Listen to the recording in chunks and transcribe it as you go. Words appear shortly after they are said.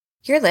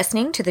You're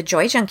listening to the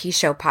Joy Junkie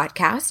Show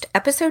podcast,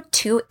 episode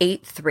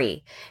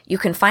 283. You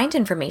can find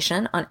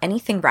information on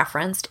anything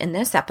referenced in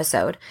this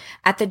episode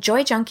at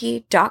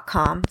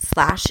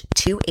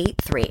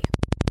thejoyjunkie.com/283.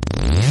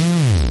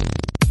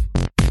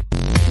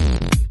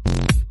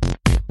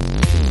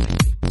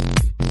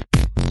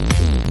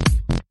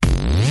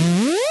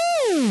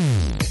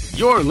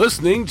 You're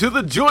listening to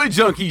the Joy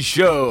Junkie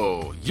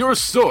Show, your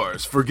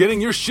source for getting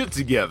your shit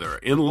together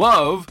in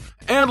love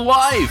and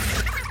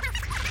life.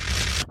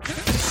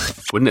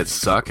 Wouldn't it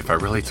suck if I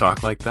really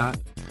talked like that?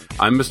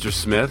 I'm Mr.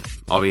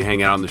 Smith. I'll be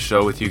hanging out on the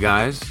show with you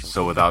guys.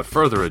 So without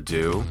further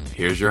ado,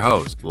 here's your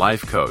host,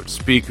 life coach,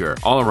 speaker,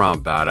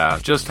 all-around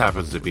badass, just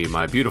happens to be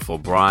my beautiful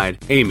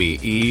bride, Amy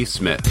E.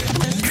 Smith.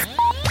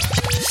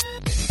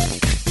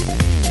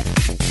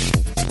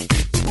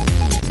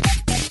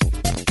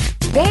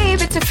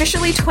 Babe, it's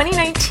officially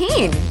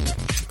 2019.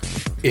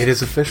 It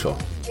is official.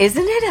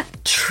 Isn't it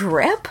a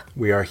trip?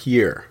 We are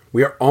here.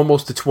 We are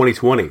almost to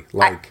 2020.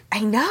 I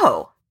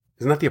know.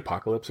 Isn't that the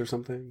apocalypse or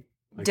something?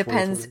 Like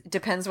Depends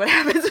what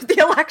happens with the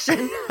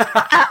election.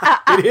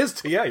 It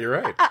is. Yeah, you're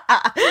right.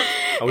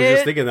 I was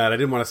just thinking that. I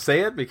didn't want to say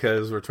it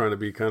because we're trying to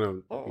be kind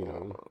of,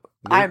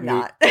 I'm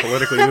not.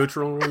 politically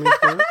neutral on these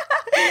things.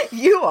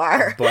 You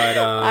are. But,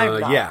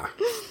 I'm not. yeah.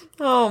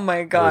 Oh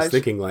my gosh. I was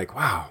thinking like,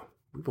 wow,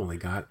 we've only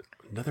got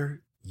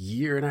another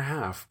year and a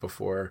half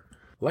before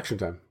election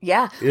time.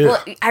 Yeah. Ugh.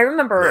 Well, I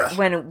remember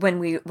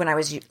when I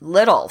was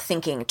little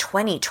thinking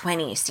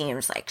 2020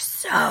 seems like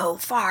so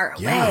far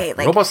away. Yeah.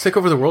 Like, robots take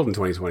over the world in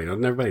 2020.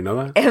 Doesn't everybody know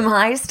that? am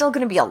I still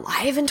going to be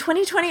alive in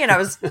 2020? And I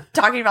was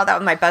talking about that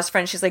with my best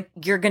friend. She's like,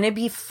 you're going to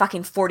be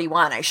fucking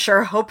 41. I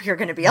sure hope you're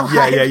going to be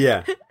alive.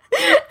 Yeah.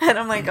 And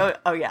I'm like,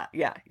 oh yeah,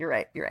 you're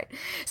right.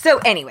 So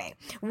anyway,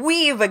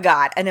 we've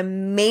got an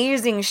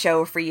amazing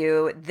show for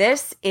you.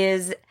 This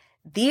is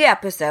the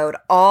episode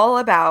all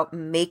about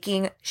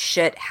making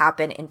shit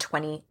happen in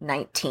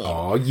 2019.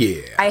 Oh,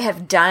 yeah. I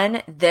have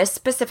done this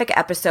specific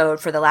episode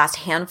for the last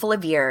handful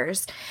of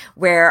years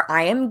where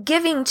I am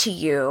giving to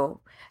you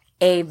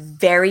a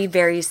very,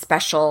 very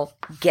special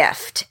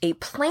gift, a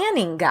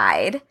planning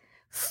guide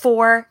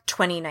for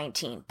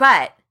 2019.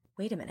 But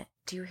wait a minute.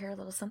 Do you hear a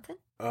little something?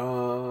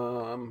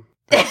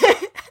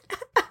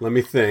 Let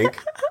me think.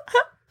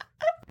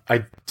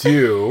 I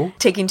do.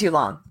 Taking too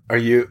long.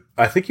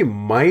 I think you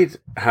might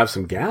have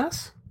some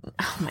gas?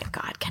 Oh my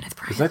God, Kenneth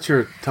Bryan. Is that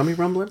your tummy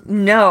rumbling?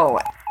 No.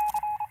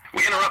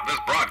 We interrupt this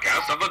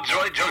broadcast of the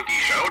Joy Junkie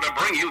Show to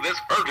bring you this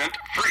urgent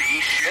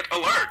free shit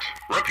alert.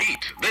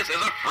 Repeat, this is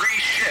a free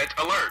shit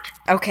alert.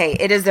 Okay,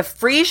 it is a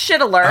free shit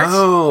alert.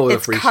 Oh, the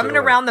it's free coming shit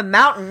alert. around the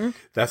mountain.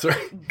 That's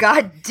right.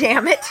 God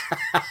damn it.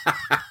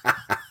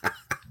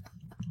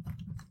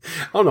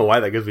 I don't know why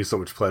that gives me so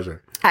much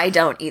pleasure. I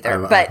don't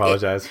either. I but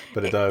apologize,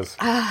 but it does.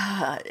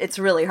 It's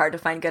really hard to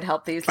find good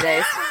help these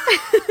days.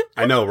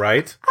 I know,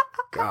 right?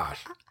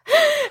 Gosh.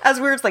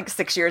 As we're like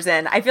 6 years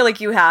in, I feel like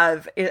you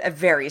have a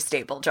very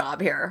stable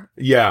job here.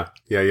 Yeah.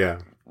 Yeah.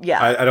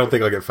 I don't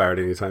think I'll get fired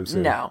anytime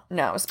soon. No,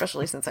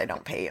 especially since I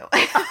don't pay you.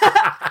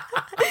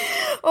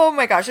 Oh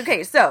my gosh.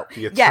 Okay, so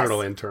The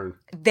eternal intern.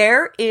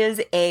 There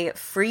is a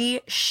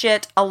free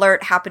shit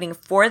alert happening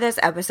for this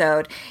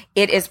episode.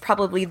 It is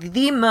probably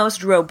the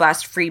most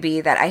robust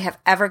freebie that I have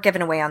ever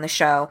given away on the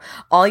show.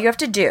 All you have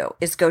to do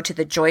is go to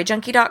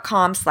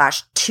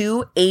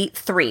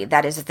thejoyjunkie.com/283.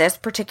 That is this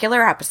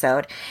particular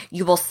episode.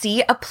 You will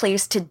see a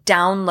place to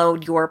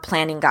download your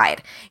planning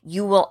guide.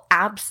 You will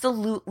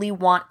absolutely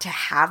want to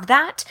have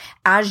that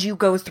as you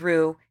go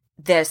through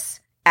this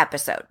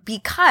episode,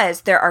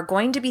 because there are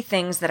going to be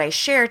things that I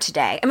share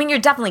today. I mean, you'll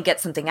definitely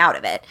get something out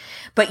of it,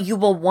 but you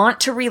will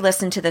want to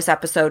re-listen to this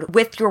episode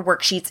with your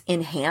worksheets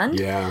in hand.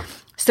 Yeah.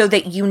 So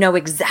that you know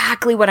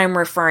exactly what I'm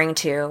referring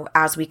to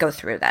as we go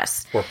through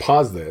this. Or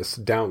pause this,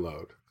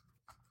 download.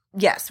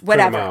 Yes,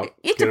 whatever. Out,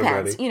 it get 'em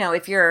depends. ready. You know,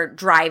 if you're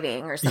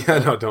driving or something.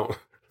 Yeah, no, don't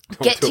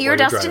Get do to it your while you're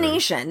driving.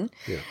 destination.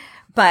 Yeah.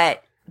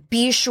 But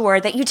be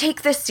sure that you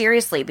take this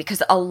seriously,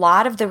 because a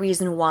lot of the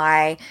reason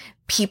why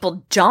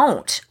people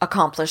don't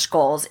accomplish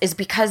goals is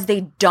because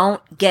they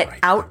don't get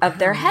out of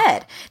their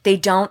head. They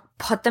don't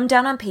put them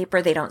down on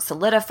paper. They don't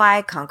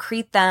solidify,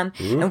 concrete them.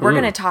 Mm-hmm. And we're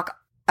going to talk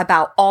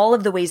about all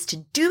of the ways to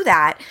do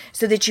that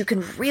so that you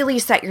can really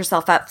set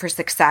yourself up for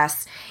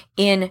success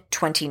in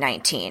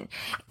 2019.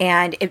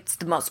 And it's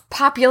the most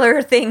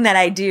popular thing that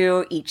I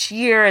do each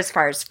year as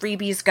far as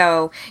freebies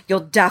go. You'll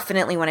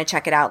definitely want to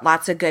check it out.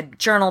 Lots of good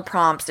journal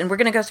prompts, and we're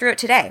going to go through it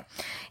today.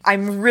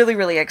 I'm really,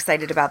 really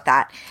excited about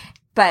that.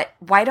 But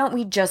why don't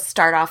we just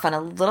start off on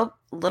a little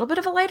bit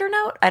of a lighter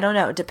note? I don't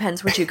know. It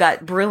depends what you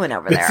got brewing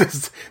over there.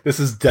 This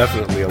is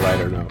definitely a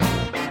lighter note.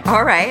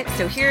 All right.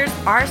 So here's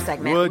our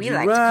segment Would we you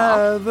like to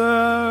call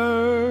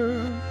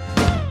rather?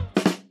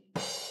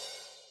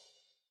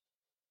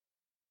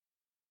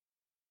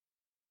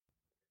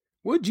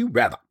 Would you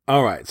rather?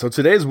 All right. So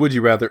today's Would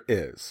You Rather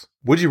is,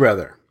 would you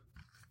rather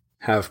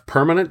have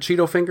permanent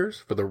Cheeto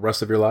fingers for the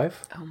rest of your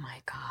life? Oh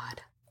my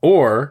God.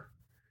 Or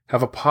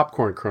have a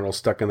popcorn kernel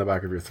stuck in the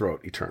back of your throat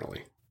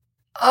eternally?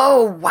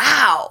 Oh,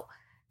 wow.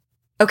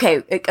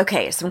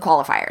 Okay, some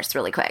qualifiers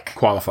really quick.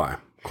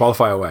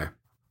 Qualify away.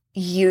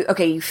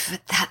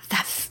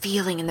 That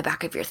feeling in the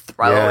back of your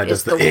throat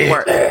is the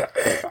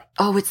worst.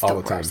 Oh, it's the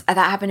worst. That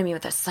happened to me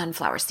with a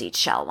sunflower seed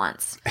shell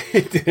once.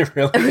 Did it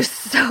really? It was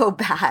so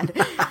bad.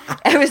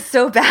 It was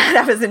so bad.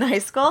 I was in high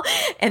school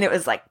and it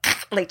was like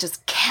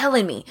just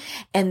killing me.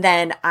 And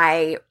then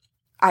I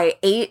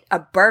ate a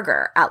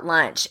burger at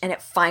lunch and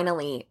it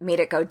finally made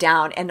it go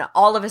down. And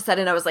all of a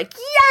sudden I was like,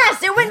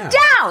 yes, it went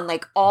down,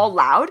 like all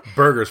loud.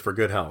 Burgers for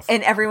good health.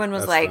 And everyone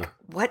was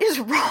what is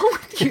wrong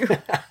with you?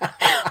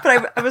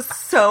 But I was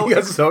so... You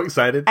got so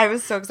excited? I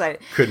was so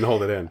excited. Couldn't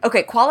hold it in.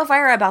 Okay,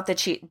 qualifier about the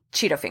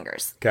Cheeto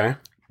fingers. Okay.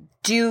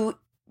 Do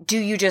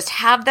you just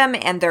have them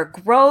and they're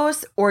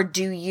gross, or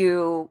do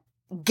you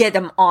get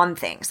them on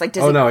things? Like,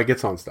 no, it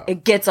gets on stuff.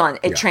 It gets on,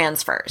 it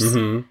transfers.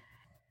 Mm-hmm.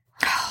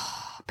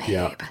 Oh, babe.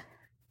 Yeah.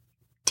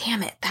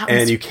 Damn it.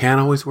 And you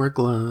can't always wear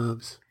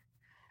gloves.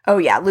 Oh,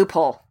 yeah,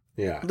 loophole.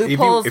 Yeah.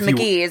 Loopholes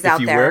McGee is out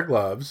there. If you wear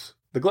gloves,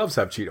 the gloves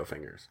have Cheeto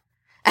fingers.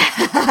 You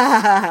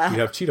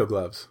have Cheeto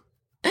gloves.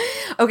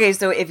 Okay,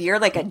 so if you're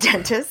like a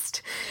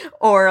dentist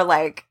or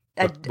like...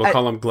 We'll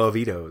call them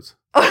Glovitos.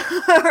 But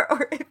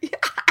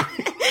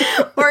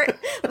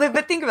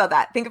think about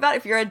that. Think about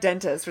if you're a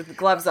dentist with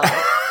gloves on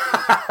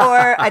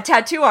or a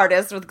tattoo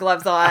artist with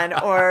gloves on,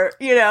 or,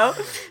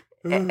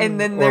 and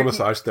then or a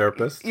massage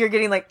therapist. You're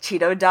getting like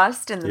Cheeto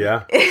dust. And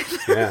yeah,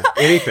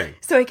 anything.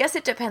 So I guess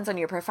it depends on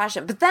your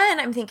profession. But then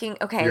I'm thinking,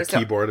 okay. Your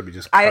keyboard would be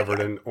just covered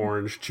in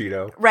orange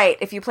Cheeto. Right,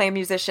 if you play a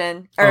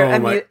musician.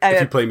 Or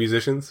if you play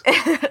musicians?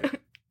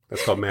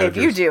 That's called managers.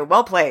 If you do,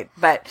 well played.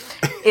 But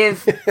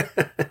if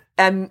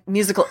a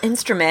musical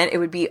instrument, it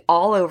would be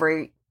all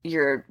over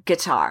your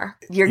guitar,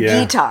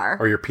 guitar.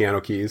 Or your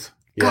piano keys.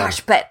 Yeah. Gosh,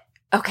 but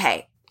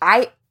okay.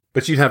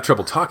 But you'd have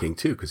trouble talking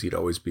too, because you'd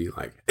always be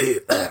like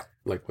with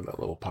that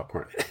little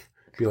popcorn.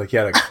 Be like you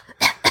had a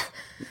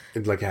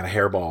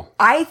hairball.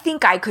 I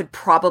think I could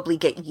probably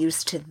get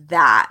used to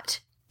that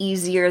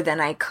easier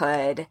than I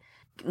could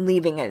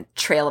leaving a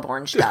trail of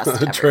orange dust.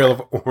 A trail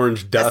of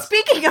orange dust.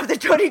 Speaking of the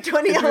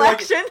 2020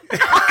 election.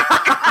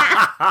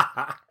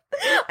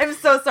 I'm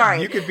so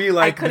sorry. You could be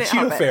like the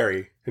Cheeto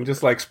fairy and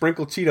just like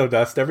sprinkle Cheeto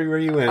dust everywhere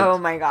you went. Oh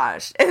my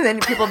gosh. And then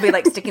people would be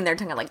like sticking their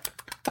tongue out like...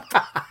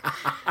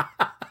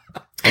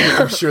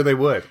 I'm sure they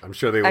would. I'm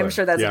sure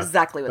that's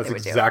exactly what they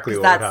would do. Exactly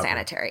what that's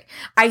sanitary.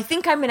 I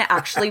think I'm going to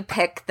actually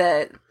pick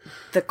the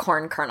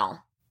corn kernel.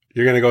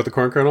 You're going to go with the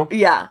corn kernel?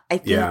 Yeah. I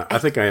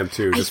think I am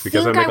too, just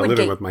because I make a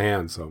living with my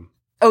hands. So.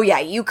 Oh yeah,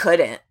 you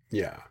couldn't.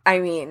 Yeah. I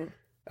mean...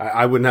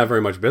 I wouldn't have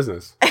very much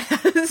business. I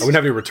wouldn't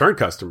have any return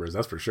customers,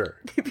 that's for sure.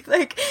 They'd be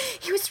like,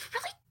 he was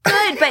really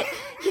good, but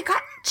he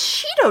got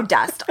Cheeto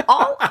dust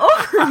all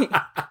over me.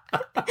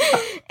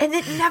 And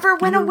it never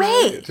went away.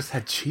 It just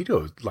had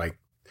Cheetos, like,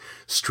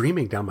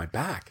 streaming down my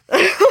back.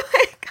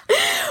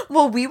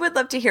 Well, we would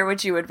love to hear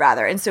what you would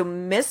rather. And so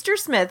Mr.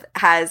 Smith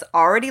has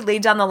already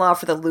laid down the law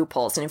for the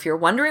loopholes. And if you're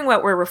wondering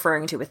what we're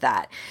referring to with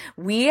that,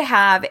 we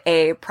have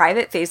a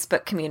private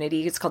Facebook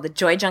community. It's called the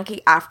Joy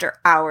Junkie After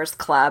Hours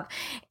Club.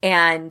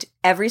 And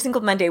every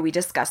single Monday we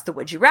discuss the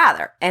would you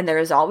rather. And there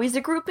is always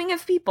a grouping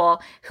of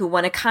people who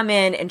want to come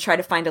in and try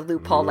to find a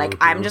loophole. Like,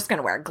 I'm just going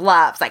to wear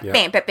gloves, like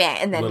bam, bam, bam.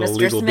 And then little Mr.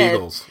 legal Smith.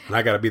 Beagles. And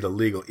I got to be the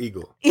legal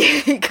eagle.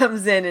 He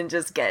comes in and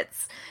just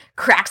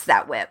cracks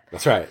that whip.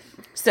 That's right.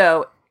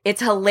 So it's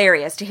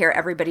hilarious to hear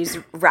everybody's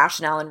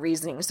rationale and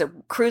reasoning. So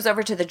cruise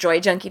over to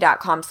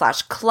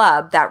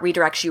thejoyjunkie.com/club. That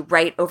redirects you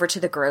right over to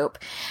the group.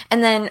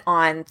 And then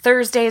on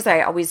Thursdays, I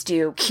always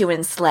do Q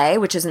and Slay,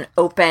 which is an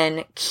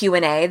open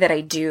Q&A that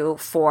I do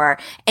for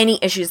any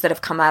issues that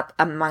have come up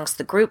amongst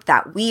the group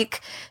that week.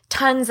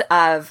 Tons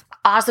of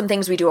awesome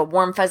things. We do a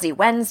Warm Fuzzy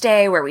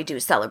Wednesday where we do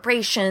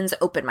celebrations,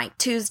 Open Mic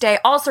Tuesday,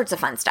 all sorts of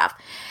fun stuff.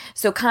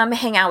 So come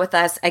hang out with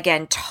us.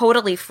 Again,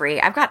 totally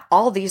free. I've got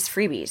all these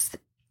freebies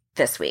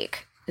this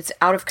week. It's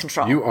out of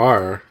control. You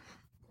are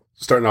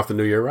starting off the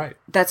new year right.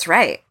 That's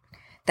right.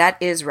 That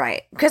is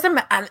right. Because I'm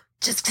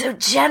just so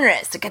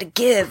generous. I got to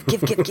give.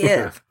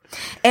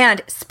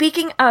 And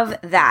speaking of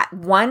that,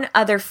 one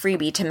other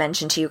freebie to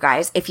mention to you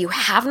guys, if you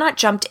have not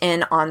jumped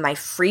in on my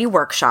free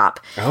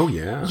workshop,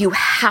 you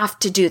have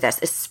to do this,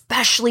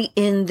 especially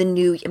in the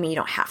new, you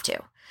don't have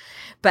to,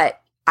 but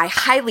I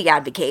highly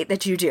advocate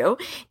that you do.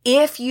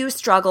 If you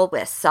struggle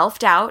with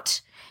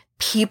self-doubt,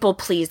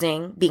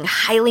 people-pleasing, being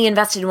highly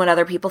invested in what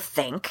other people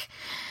think,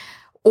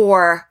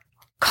 or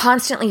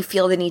constantly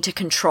feel the need to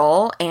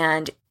control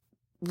and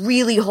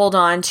really hold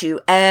on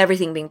to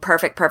everything being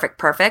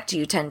perfect,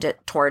 you tend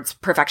towards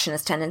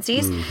perfectionist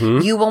tendencies,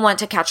 you will want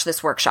to catch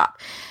this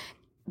workshop.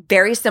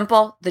 Very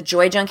simple,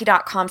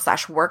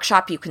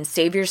 thejoyjunkie.com/workshop. You can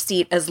save your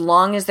seat as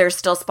long as there's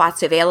still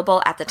spots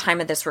available. At the time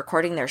of this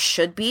recording, there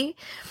should be,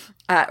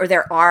 or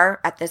there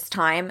are at this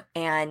time.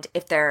 And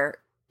if they're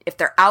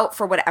out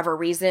for whatever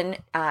reason,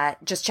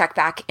 just check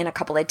back in a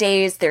couple of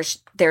days. There's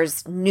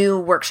new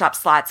workshop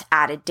slots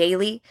added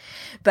daily.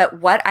 But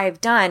what I've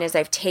done is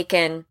I've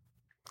taken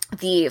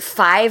the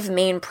 5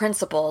 main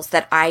principles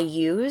that I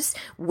use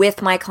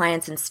with my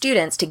clients and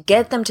students to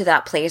get them to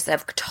that place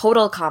of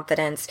total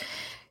confidence,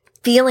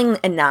 feeling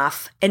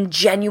enough and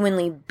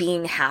genuinely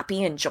being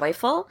happy and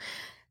joyful,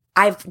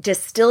 I've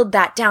distilled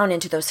that down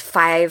into those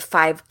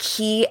five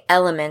key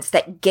elements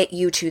that get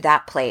you to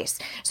that place.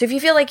 So if you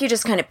feel like you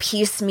just kind of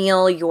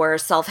piecemeal your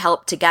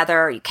self-help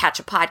together, or you catch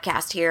a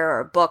podcast here or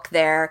a book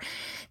there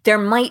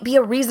might be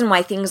a reason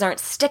why things aren't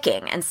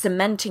sticking and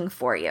cementing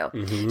for you.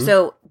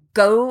 So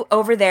go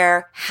over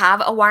there,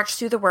 have a watch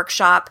through the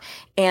workshop,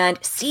 and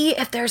see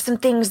if there's some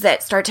things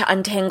that start to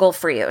untangle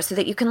for you so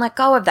that you can let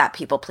go of that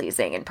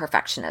people-pleasing and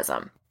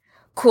perfectionism.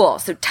 Cool.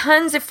 So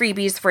tons of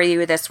freebies for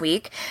you this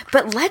week,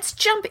 but let's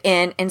jump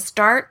in and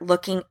start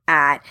looking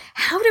at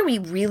how do we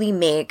really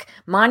make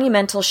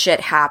monumental shit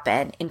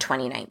happen in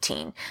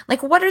 2019?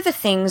 Like, what are the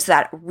things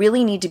that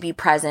really need to be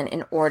present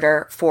in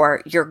order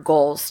for your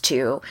goals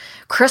to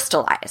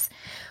crystallize?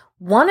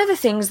 One of the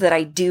things that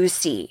I do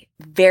see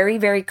very,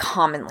 very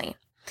commonly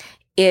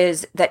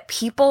is that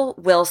people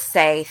will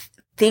say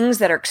things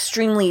that are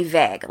extremely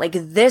vague. Like,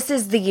 this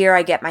is the year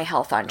I get my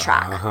health on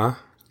track.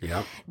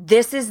 Yep.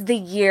 This is the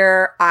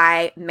year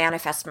I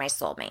manifest my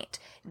soulmate.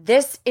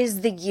 This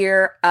is the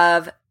year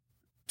of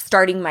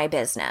starting my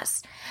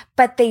business.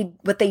 But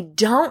what they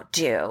don't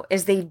do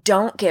is they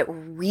don't get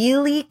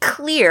really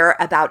clear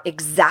about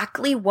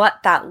exactly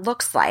what that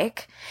looks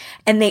like.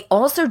 And they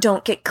also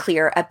don't get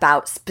clear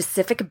about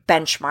specific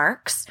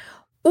benchmarks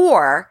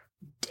or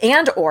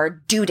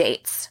due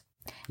dates.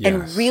 Yes.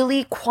 And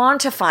really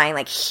quantifying,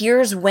 like,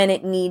 here's when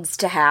it needs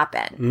to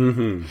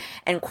happen.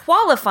 And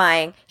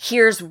qualifying,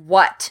 here's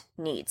what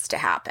needs to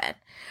happen.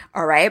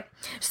 All right?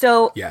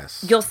 So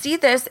yes, you'll see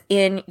this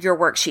in your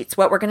worksheets.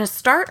 What we're going to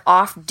start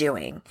off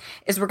doing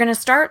is we're going to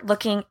start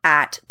looking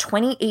at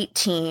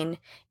 2018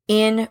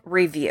 in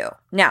review.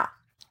 Now,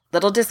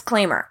 little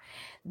disclaimer.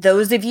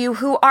 Those of you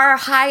who are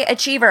high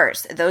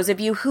achievers, those of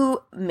you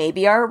who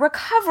maybe are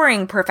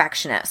recovering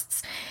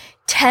perfectionists,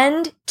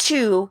 tend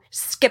to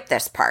skip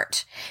this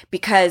part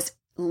because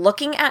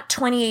looking at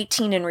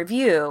 2018 in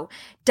review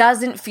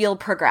doesn't feel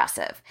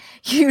progressive.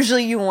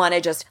 Usually you want to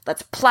just,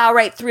 let's plow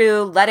right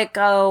through, let it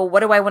go.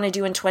 What do I want to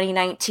do in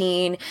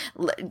 2019?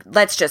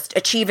 Let's just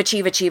achieve.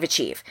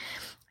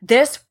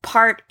 This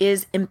part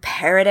is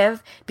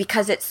imperative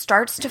because it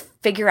starts to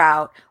figure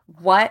out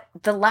what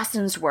the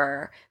lessons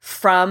were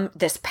from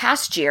this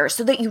past year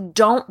so that you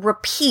don't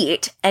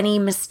repeat any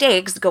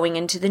mistakes going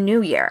into the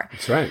new year.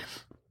 That's right.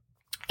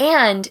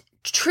 And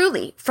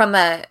truly, from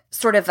a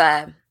sort of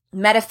a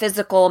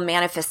metaphysical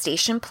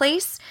manifestation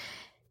place,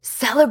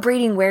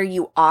 celebrating where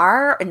you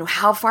are and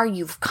how far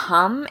you've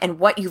come and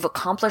what you've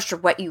accomplished or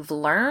what you've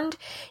learned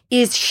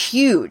is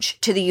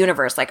huge to the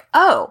universe. Like,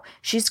 oh,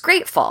 she's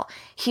grateful.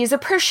 He's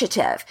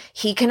appreciative.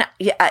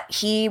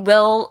 He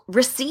will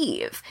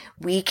receive.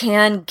 We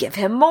can give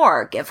him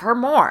more, give her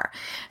more.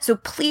 So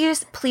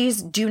please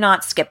do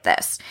not skip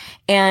this.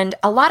 And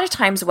a lot of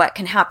times what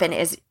can happen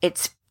is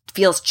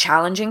feels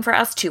challenging for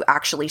us to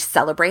actually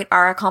celebrate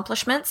our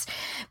accomplishments,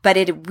 but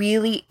it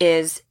really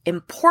is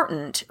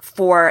important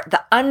for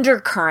the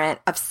undercurrent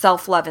of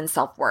self-love and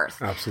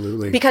self-worth.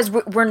 Absolutely. Because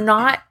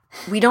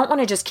we don't want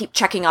to just keep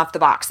checking off the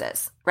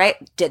boxes, right?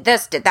 Did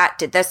this, did that,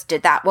 did this,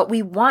 did that. What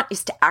we want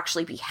is to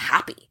actually be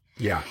happy.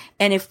 Yeah.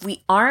 And if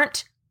we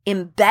aren't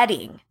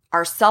embedding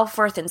our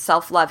self-worth and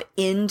self-love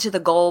into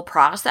the goal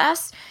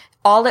process,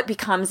 all it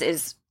becomes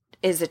is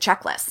a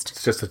checklist.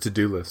 It's just a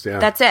to-do list, yeah.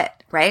 That's it,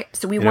 right?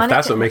 So we and want if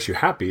that's what makes you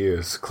happy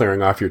is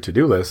clearing off your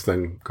to-do list,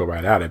 then go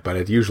right at it, but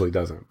it usually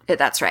doesn't.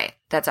 That's right.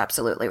 That's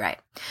absolutely right.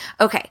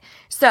 Okay,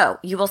 so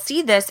you will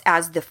see this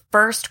as the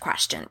first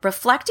question.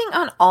 Reflecting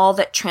on all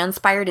that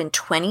transpired in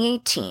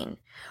 2018,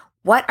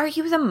 what are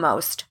you the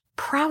most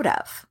proud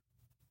of?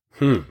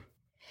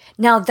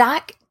 Now,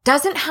 that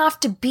doesn't have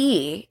to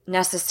be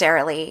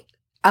necessarily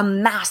a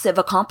massive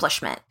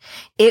accomplishment.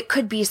 It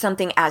could be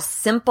something as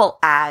simple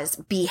as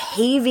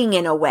behaving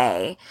in a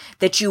way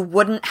that you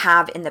wouldn't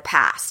have in the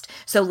past.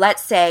 So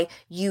let's say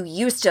you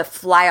used to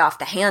fly off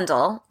the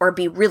handle or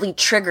be really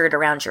triggered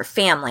around your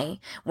family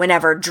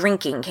whenever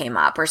drinking came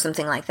up or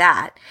something like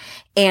that.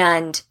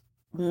 And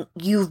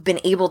you've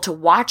been able to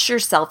watch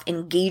yourself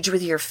engage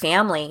with your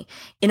family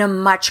in a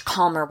much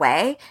calmer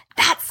way.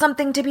 That's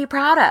something to be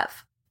proud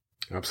of.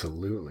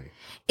 Absolutely.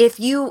 If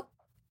you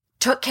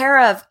took care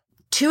of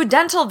 2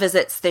 dental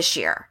visits this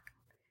year,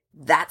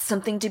 that's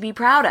something to be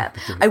proud of.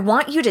 I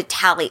want you to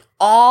tally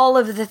all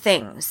of the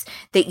things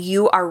that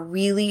you are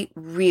really,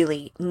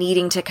 really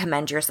needing to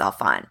commend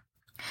yourself on.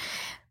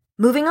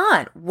 Moving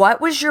on, what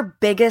was your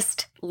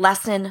biggest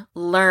lesson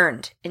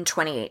learned in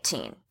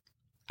 2018?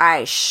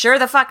 I sure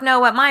the fuck know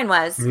what mine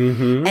was.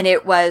 And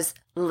it was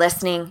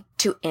listening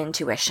to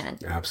intuition.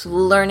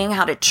 Absolutely. Learning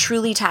how to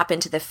truly tap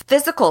into the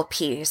physical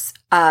piece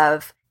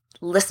of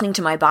listening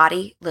to my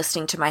body,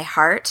 listening to my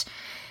heart.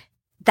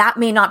 That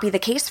may not be the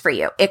case for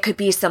you. It could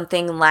be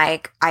something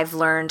like I've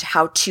learned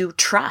how to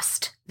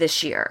trust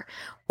this year,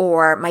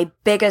 or my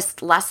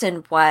biggest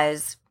lesson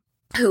was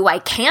who I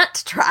can't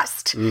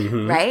trust,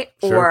 right?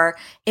 Sure. Or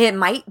it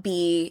might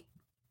be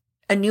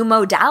a new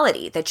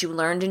modality that you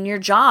learned in your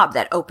job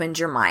that opened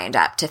your mind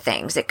up to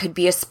things. It could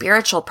be a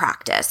spiritual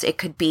practice. It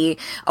could be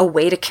a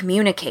way to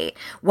communicate.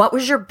 What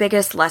was your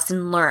biggest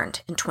lesson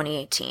learned in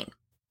 2018?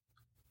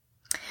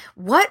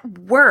 What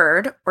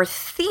word or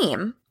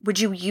theme would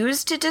you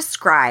use to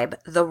describe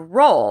the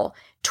role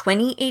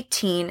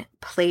 2018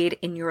 played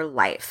in your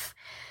life,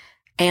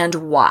 and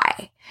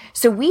why?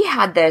 So we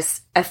had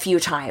this a few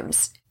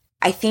times.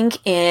 I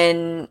think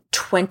in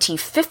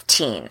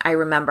 2015, I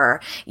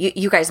remember,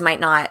 you guys might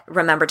not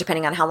remember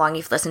depending on how long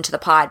you've listened to the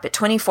pod, but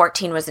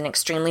 2014 was an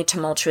extremely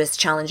tumultuous,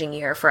 challenging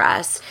year for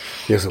us.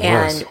 Yes, it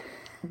was.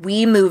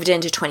 We moved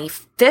into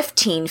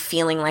 2015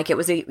 feeling like it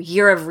was a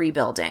year of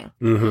rebuilding,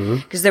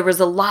 because there was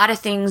a lot of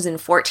things in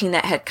 14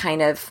 that had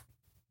kind of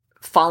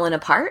fallen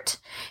apart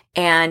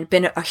and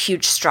been a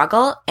huge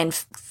struggle. And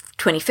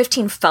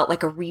 2015 felt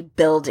like a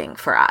rebuilding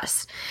for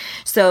us.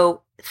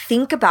 So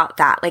think about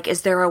that. Like,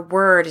 is there a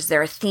word? Is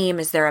there a theme?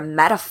 Is there a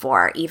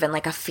metaphor? Even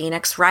like a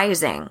phoenix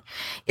rising?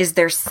 Is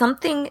there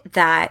something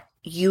that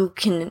you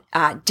can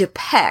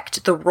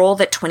depict the role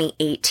that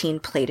 2018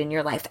 played in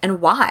your life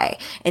and why?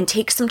 And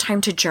take some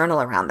time to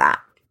journal around that.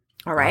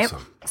 All right.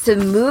 Awesome. So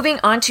moving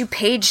on to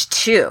page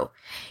 2,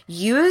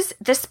 use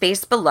the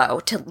space below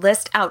to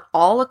list out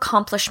all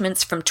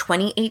accomplishments from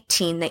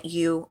 2018 that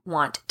you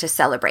want to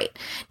celebrate.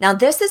 Now,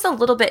 this is a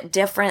little bit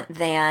different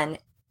than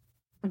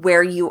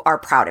where you are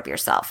proud of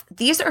yourself.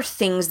 These are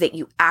things that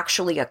you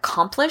actually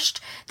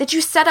accomplished, that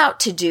you set out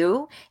to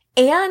do,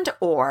 and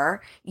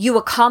or you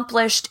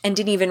accomplished and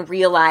didn't even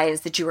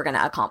realize that you were going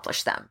to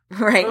accomplish them,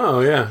 right?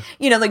 Oh, yeah.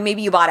 You know, like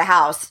maybe you bought a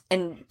house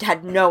and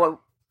had no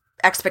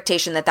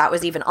expectation that that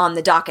was even on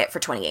the docket for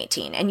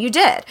 2018, and you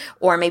did.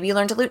 Or maybe you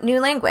learned a new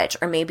language,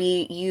 or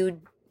maybe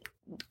you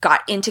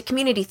got into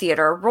community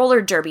theater or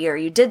roller derby, or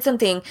you did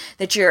something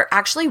that you're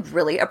actually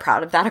really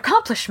proud of that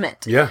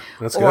accomplishment. Yeah,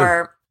 that's good.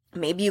 Or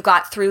maybe you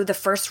got through the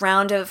first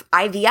round of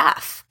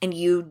IVF and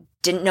you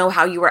didn't know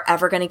how you were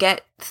ever going to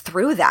get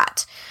through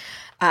that.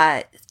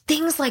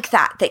 Things like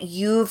that, that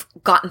you've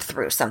gotten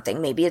through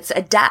something. Maybe it's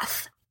a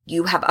death.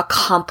 You have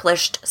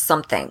accomplished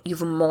something.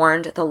 You've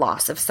mourned the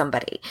loss of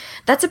somebody.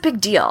 That's a big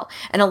deal.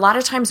 And a lot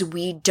of times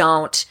we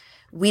don't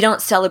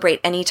celebrate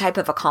any type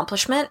of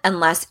accomplishment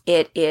unless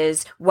it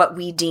is what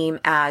we deem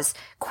as,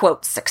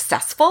 quote,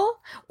 successful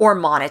or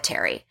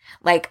monetary.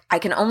 Like, I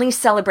can only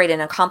celebrate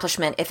an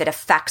accomplishment if it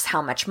affects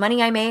how much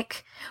money I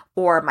make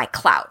or my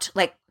clout.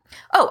 Like,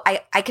 oh,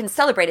 I can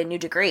celebrate a new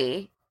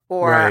degree,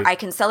 or right. I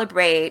can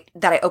celebrate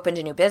that I opened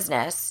a new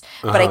business,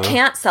 but I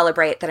can't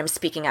celebrate that I'm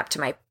speaking up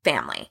to my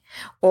family,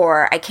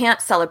 or I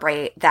can't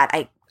celebrate that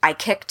I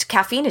kicked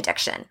caffeine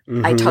addiction.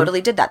 I totally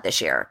did that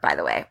this year, by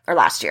the way, or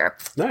last year.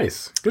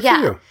 Nice. Good for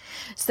you.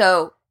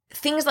 So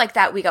things like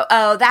that, we go,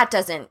 oh, that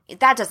doesn't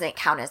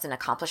count as an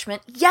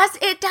accomplishment. Yes,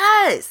 it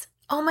does.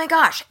 Oh my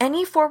gosh.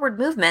 Any forward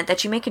movement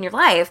that you make in your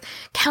life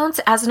counts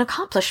as an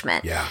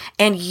accomplishment. Yeah.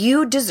 And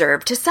you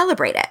deserve to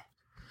celebrate it.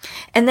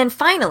 And then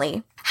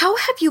finally, how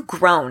have you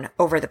grown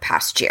over the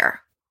past year?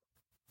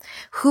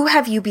 Who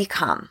have you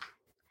become?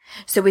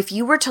 So if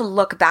you were to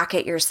look back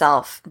at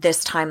yourself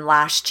this time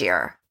last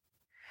year,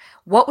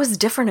 what was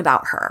different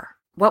about her?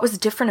 What was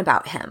different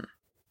about him?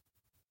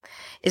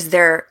 Is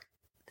there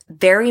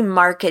very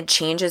marked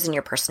changes in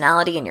your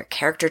personality and your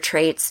character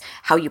traits,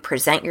 how you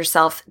present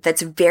yourself,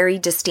 that's very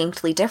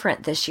distinctly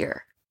different this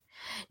year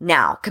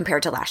now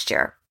compared to last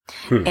year?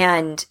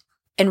 And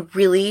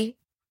really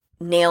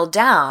nail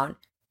down,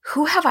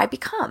 who have I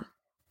become?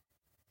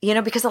 You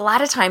know, because a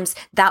lot of times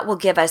that will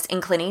give us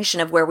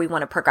inclination of where we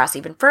want to progress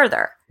even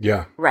further.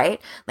 Yeah.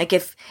 Right? Like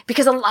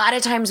because a lot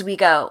of times we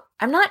go,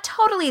 I'm not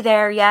totally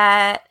there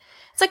yet.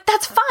 It's like,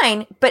 that's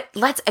fine, but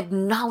let's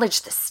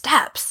acknowledge the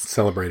steps.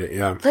 Celebrate it,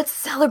 yeah. Let's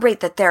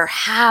celebrate that there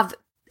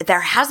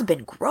has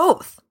been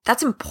growth.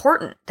 That's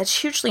important.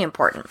 That's hugely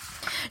important.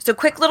 So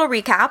quick little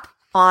recap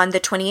on the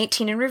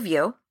 2018 in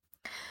review.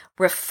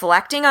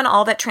 Reflecting on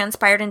all that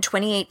transpired in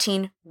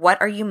 2018, what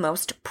are you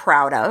most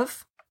proud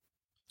of?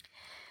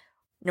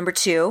 Number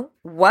 2,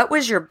 what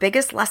was your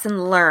biggest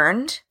lesson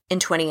learned in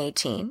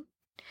 2018?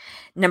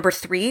 Number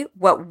 3,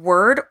 what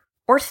word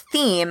or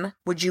theme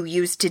would you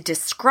use to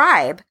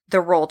describe the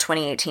role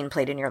 2018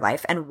 played in your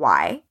life and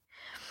why?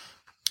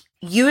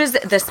 Use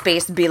the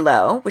space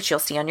below, which you'll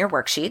see on your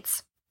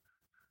worksheets,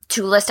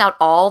 to list out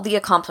all the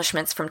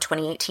accomplishments from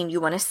 2018 you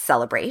want to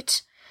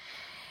celebrate.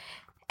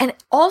 And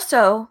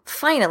also,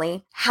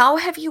 finally, how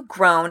have you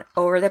grown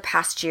over the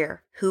past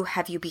year? Who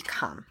have you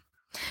become?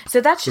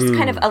 So that's just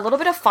kind of a little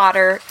bit of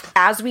fodder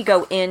as we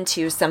go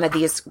into some of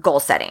these goal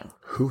setting.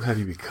 Who have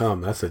you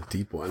become? That's a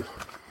deep one.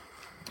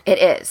 It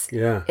is.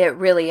 Yeah. It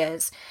really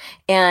is.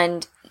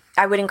 And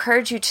I would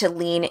encourage you to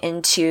lean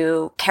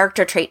into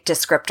character trait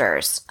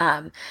descriptors.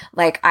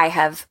 Like, I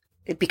have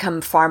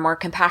become far more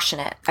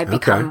compassionate. I've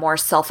become more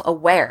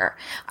self-aware.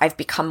 I've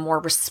become more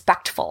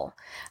respectful.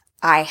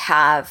 I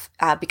have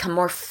become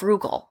more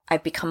frugal.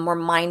 I've become more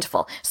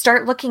mindful.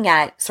 Start looking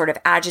at sort of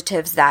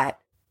adjectives that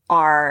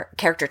are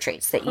character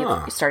traits that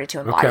you've started to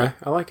embody. Okay,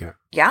 I like it.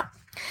 Yeah.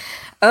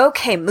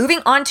 Okay, moving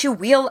on to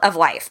Wheel of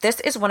Life.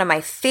 This is one of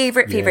my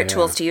favorite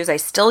tools to use. I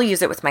still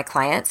use it with my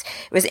clients.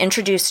 It was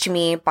introduced to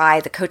me by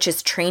the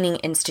Coaches Training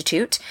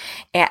Institute,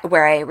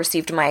 where I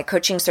received my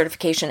coaching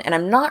certification. And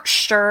I'm not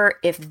sure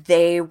if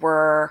they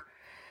were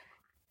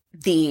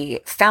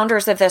the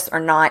founders of this or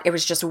not. It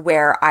was just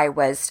where I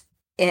was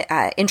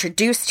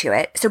introduced to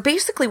it. So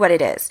basically what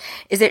it is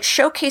it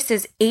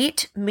showcases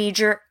 8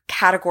 major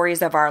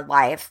categories of our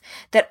life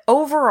that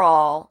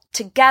overall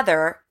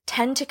together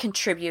tend to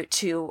contribute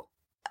to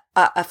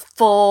a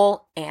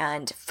full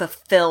and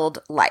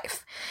fulfilled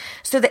life.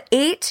 So the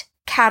 8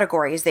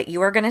 categories that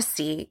you are going to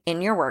see in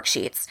your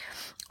worksheets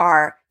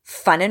are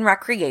fun and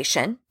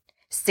recreation,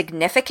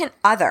 significant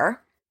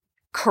other,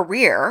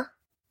 career,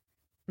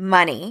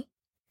 money,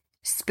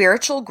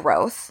 spiritual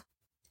growth,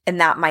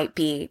 and that might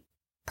be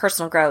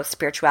personal growth,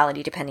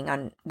 spirituality, depending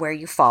on where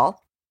you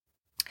fall,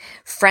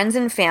 friends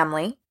and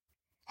family,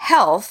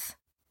 health,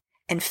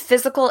 and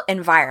physical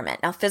environment.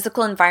 Now,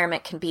 physical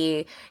environment can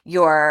be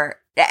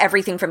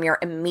everything from your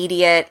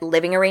immediate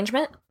living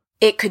arrangement.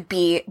 It could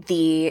be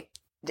the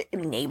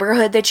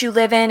neighborhood that you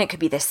live in. It could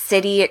be the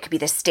city. It could be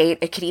the state.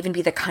 It could even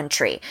be the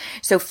country.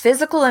 So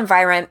physical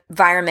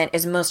environment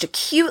is most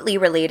acutely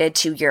related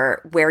to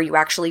where you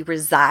actually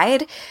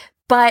reside.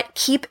 But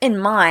keep in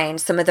mind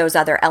some of those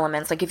other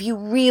elements. Like if you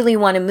really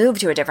want to move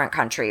to a different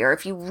country, or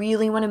if you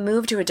really want to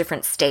move to a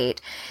different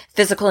state,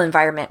 physical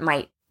environment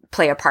might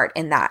play a part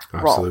in that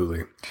role.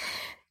 Absolutely.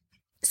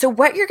 So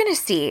what you're going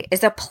to see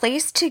is a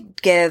place to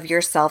give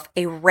yourself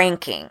a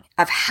ranking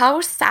of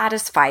how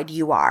satisfied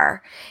you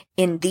are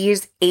in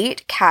these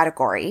 8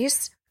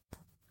 categories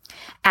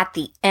at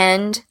the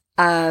end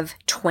of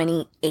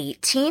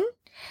 2018.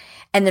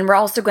 And then we're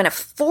also going to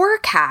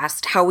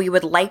forecast how we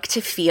would like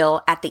to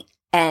feel at the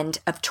end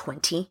of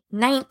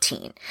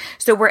 2019.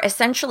 So we're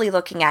essentially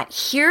looking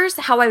at, here's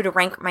how I would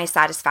rank my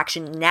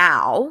satisfaction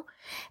now,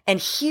 and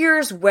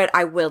here's what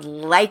I would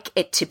like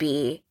it to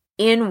be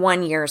in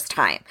 1 year's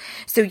time.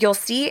 So you'll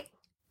see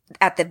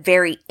at the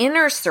very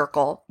inner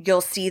circle, you'll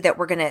see that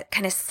we're going to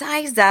kind of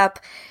size up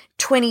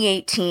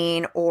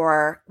 2018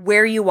 or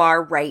where you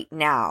are right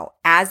now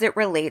as it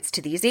relates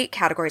to these 8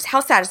 categories. How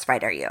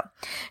satisfied are you?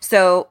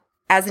 So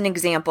as an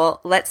example,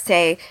 let's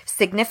say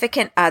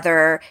significant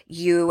other,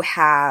 you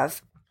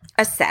have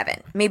a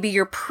 7. Maybe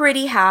you're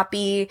pretty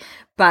happy,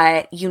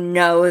 but you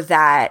know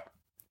that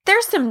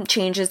there's some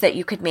changes that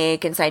you could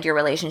make inside your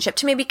relationship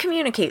to maybe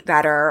communicate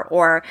better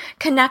or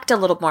connect a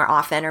little more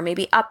often, or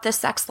maybe up the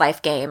sex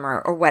life game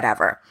or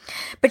whatever.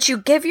 But you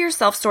give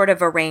yourself sort of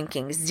a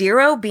ranking,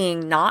 0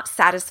 being not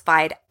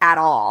satisfied at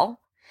all,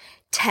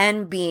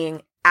 10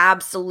 being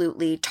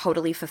absolutely,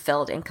 totally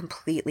fulfilled and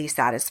completely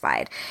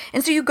satisfied.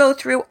 And so you go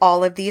through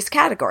all of these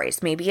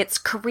categories. Maybe it's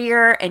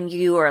career and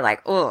you are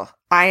like, oh,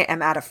 I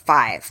am at a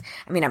 5.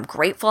 I mean, I'm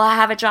grateful I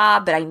have a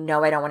job, but I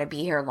know I don't want to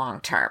be here long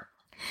term.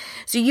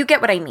 So you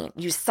get what I mean.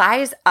 You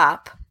size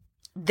up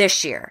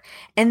this year.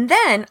 And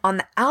then on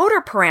the outer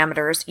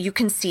parameters, you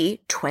can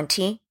see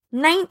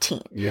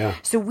 2019. Yeah.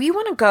 So we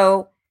want to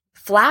go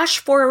flash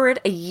forward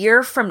a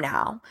year from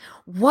now.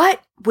 What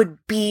would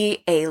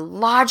be a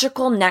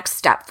logical next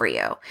step for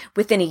you?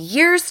 Within a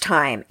year's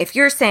time, if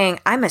you're saying,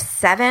 I'm a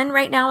 7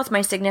 right now with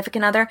my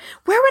significant other,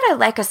 where would I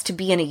like us to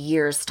be in a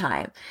year's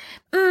time?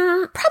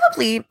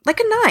 Probably like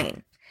a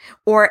 9.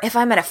 Or if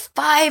I'm at a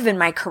 5 in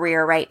my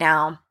career right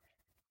now,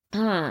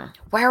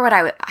 where would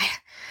I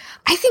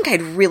think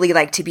I'd really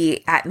like to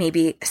be at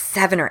maybe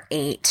 7 or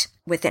 8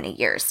 within a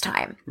year's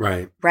time.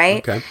 Right. Right?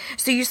 Okay.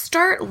 So you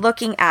start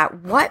looking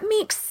at what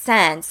makes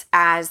sense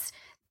as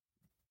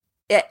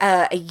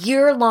a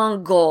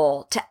year-long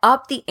goal to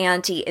up the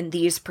ante in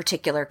these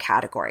particular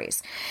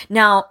categories.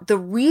 Now, the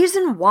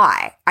reason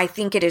why I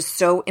think it is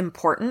so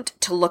important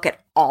to look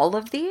at all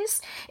of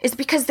these is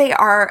because they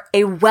are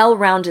a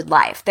well-rounded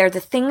life. They're the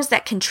things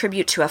that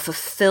contribute to a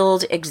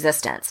fulfilled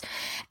existence.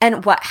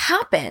 And what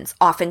happens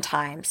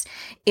oftentimes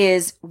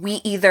is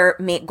we either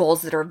make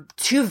goals that are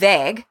too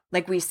vague,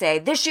 like we say,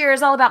 this year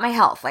is all about my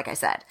health, like I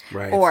said,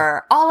 Right.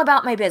 or all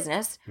about my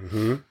business.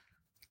 Mm-hmm.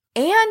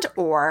 And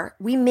or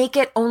we make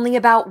it only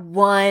about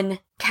one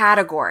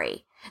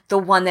category, the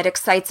one that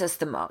excites us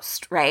the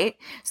most, right?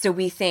 So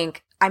we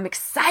think, I'm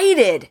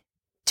excited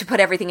to put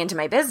everything into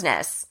my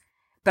business,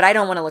 but I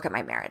don't want to look at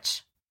my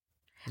marriage.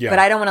 Yeah. But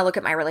I don't want to look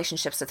at my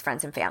relationships with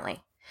friends and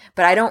family.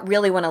 But I don't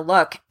really want to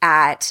look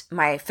at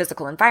my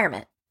physical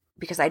environment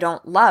because I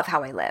don't love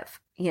how I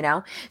live, you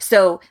know?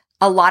 So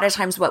a lot of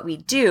times what we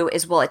do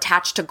is we'll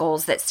attach to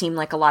goals that seem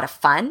like a lot of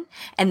fun,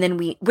 and then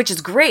which is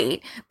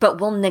great,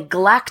 but we'll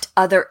neglect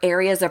other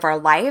areas of our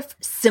life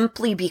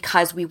simply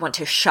because we want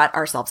to shut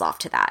ourselves off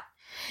to that.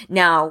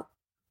 Now,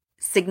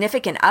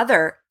 significant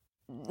other,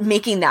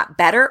 making that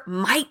better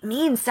might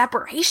mean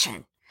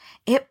separation.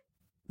 It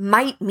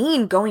might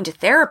mean going to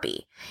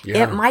therapy.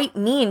 Yeah. It might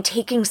mean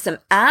taking some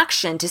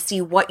action to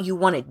see what you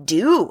want to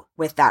do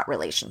with that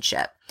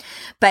relationship.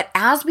 But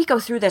as we go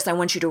through this, I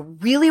want you to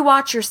really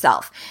watch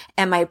yourself.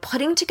 Am I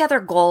putting together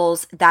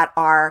goals that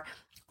are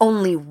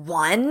only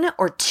 1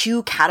 or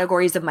 2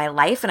 categories of my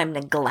life and I'm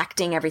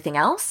neglecting everything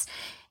else?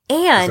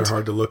 And they're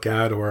hard to look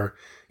at, or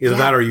either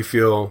that or you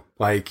feel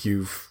like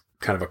you've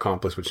kind of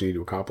accomplished what you need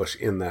to accomplish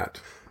in that.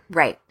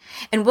 Right.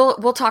 And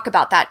we'll talk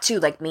about that too,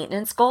 like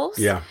maintenance goals.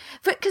 Yeah.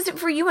 Because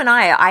for you and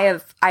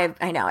I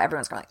know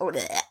everyone's going like, oh,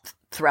 bleh,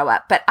 throw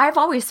up. But I've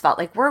always felt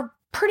like we're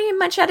pretty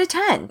much at a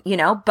 10,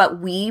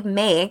 but we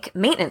make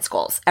maintenance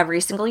goals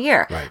every single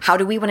year. Right. How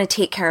do we want to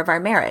take care of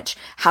our marriage?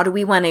 How do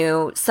we want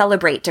to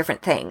celebrate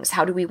different things?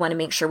 How do we want to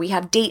make sure we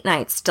have date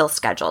nights still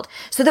scheduled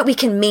so that we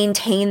can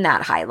maintain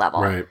that high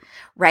level?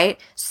 Right?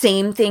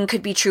 Same thing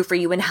could be true for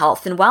you in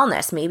health and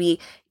wellness. Maybe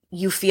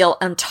you feel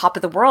on top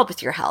of the world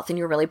with your health and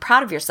you're really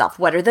proud of yourself.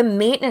 What are the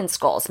maintenance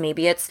goals?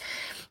 Maybe it's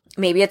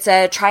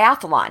a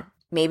triathlon.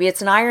 Maybe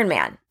it's an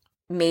Ironman.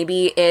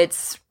 Maybe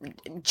it's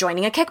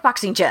joining a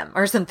kickboxing gym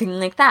or something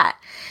like that.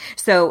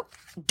 So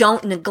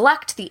don't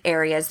neglect the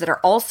areas that are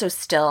also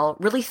still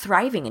really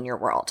thriving in your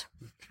world.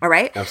 All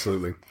right?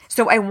 Absolutely.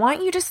 So I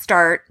want you to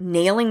start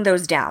nailing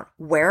those down.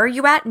 Where are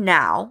you at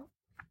now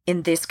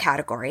in this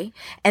category?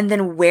 And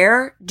then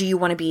where do you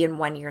want to be in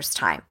 1 year's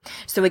time?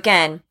 So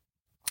again,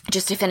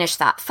 just to finish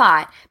that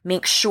thought,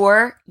 make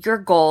sure your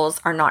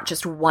goals are not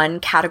just one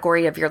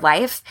category of your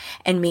life,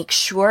 and make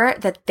sure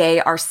that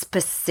they are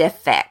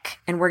specific.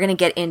 And we're going to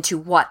get into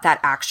what that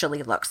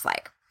actually looks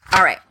like.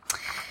 All right,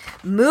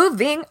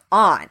 moving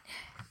on.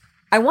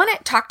 I want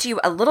to talk to you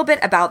a little bit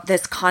about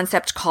this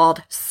concept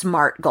called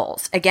SMART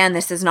goals. Again,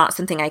 this is not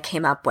something I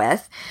came up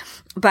with,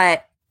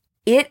 but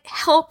it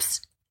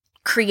helps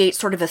create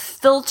sort of a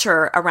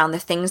filter around the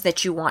things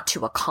that you want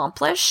to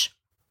accomplish,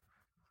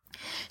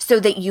 so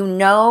that you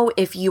know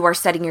if you are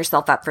setting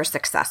yourself up for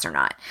success or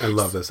not. I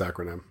love this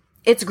acronym.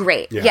 It's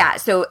great. Yeah.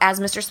 So as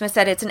Mr. Smith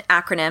said, it's an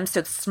acronym.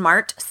 So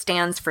SMART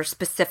stands for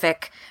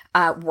specific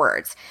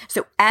words.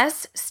 So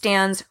S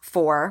stands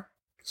for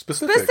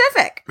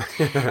specific.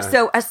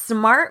 So a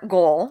SMART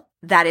goal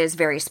that is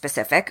very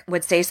specific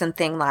would say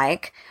something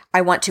like,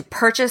 I want to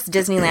purchase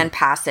Disneyland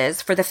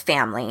passes for the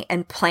family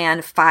and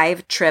plan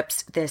 5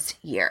 trips this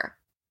year.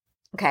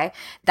 Okay,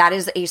 that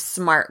is a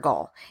SMART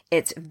goal.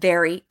 It's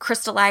very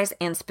crystallized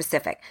and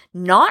specific.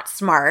 Not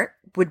SMART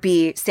would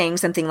be saying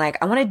something like,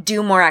 I want to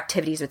do more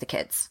activities with the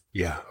kids.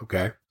 Yeah,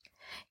 okay.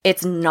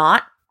 It's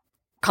not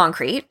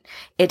concrete.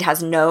 It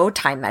has no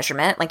time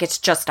measurement. Like, it's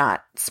just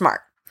not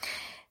SMART.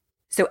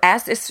 So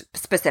S is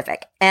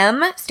specific.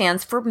 M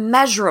stands for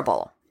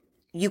measurable.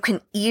 You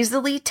can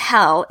easily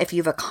tell if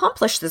you've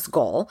accomplished this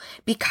goal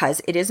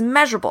because it is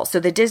measurable.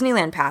 So the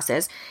Disneyland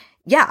passes,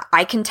 yeah,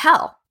 I can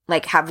tell.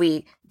 Like,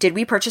 did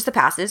we purchase the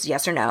passes?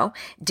 Yes or no?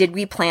 Did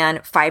we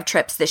plan 5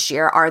 trips this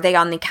year? Are they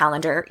on the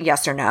calendar?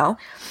 Yes or no?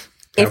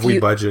 Have we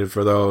budgeted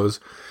for those?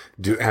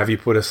 Have you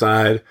put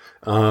aside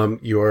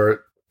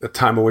your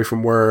time away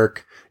from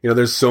work?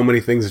 There's so many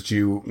things that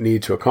you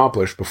need to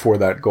accomplish before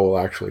that goal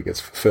actually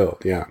gets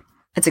fulfilled. Yeah.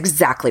 That's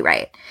exactly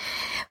right.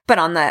 But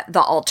on the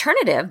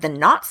alternative, the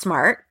not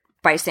SMART,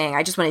 by saying,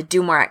 I just want to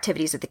do more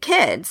activities with the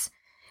kids,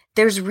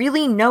 there's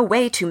really no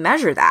way to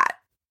measure that.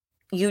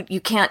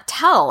 You can't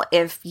tell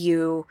if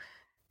you,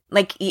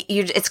 like,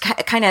 it's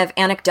kind of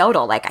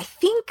anecdotal. Like, I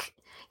think,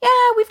 yeah,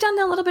 we've done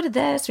a little bit of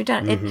this. We've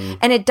done it.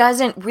 And it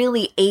doesn't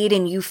really aid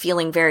in you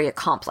feeling very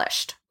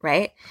accomplished,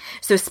 right?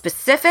 So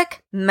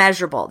specific,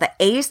 measurable. The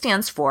A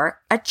stands for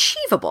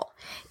achievable.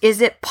 Is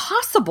it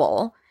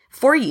possible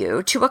for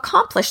you to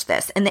accomplish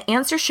this? And the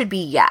answer should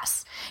be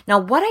yes. Now,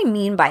 what I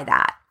mean by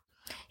that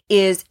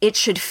is it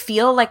should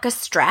feel like a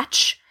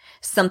stretch,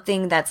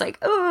 something that's like,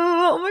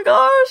 oh my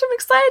gosh, I'm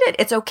excited.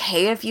 It's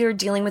okay if you're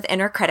dealing with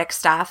inner critic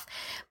stuff,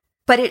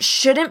 but it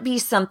shouldn't be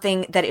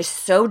something that is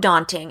so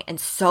daunting and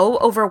so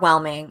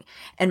overwhelming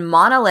and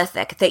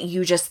monolithic that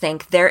you just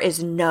think there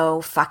is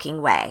no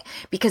fucking way.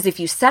 Because if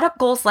you set up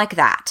goals like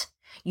that,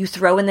 you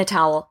throw in the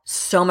towel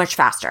so much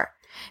faster.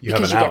 You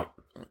have an out.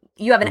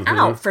 You have an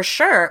out for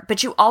sure,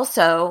 but you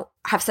also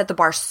have set the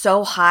bar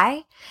so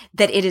high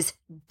that it is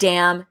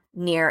damn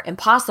near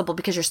impossible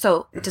because you're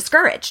so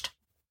discouraged.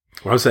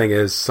 What I'm saying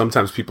is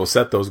sometimes people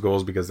set those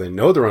goals because they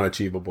know they're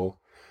unachievable,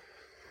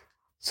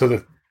 so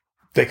that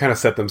they kind of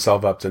set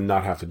themselves up to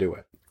not have to do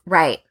it.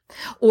 Right.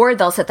 Or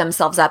they'll set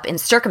themselves up in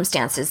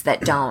circumstances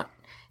that don't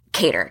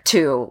cater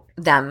to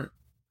them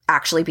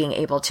actually being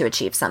able to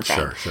achieve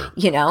something. Sure.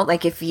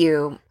 Like if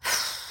you,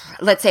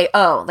 let's say,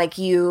 like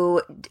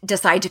you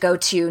decide to go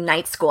to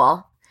night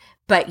school,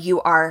 but you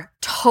are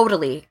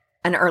totally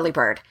an early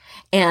bird,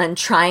 and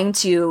trying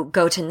to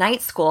go to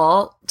night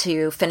school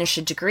to finish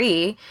a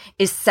degree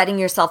is setting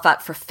yourself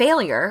up for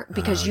failure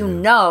because you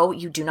know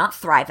you do not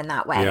thrive in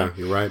that way. Yeah,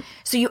 you're right.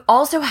 So you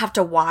also have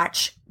to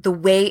watch the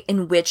way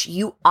in which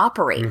you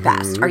operate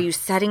best. Are you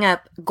setting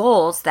up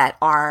goals that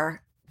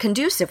are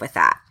conducive with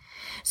that?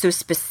 So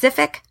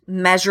specific,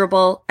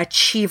 measurable,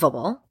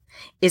 achievable.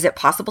 Is it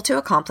possible to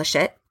accomplish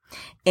it?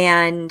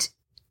 And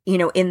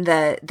in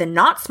the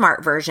not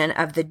SMART version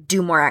of the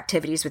do more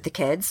activities with the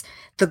kids,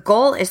 the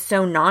goal is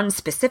so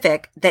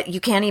non-specific that you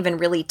can't even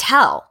really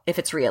tell if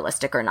it's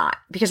realistic or not,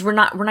 because we're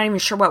not even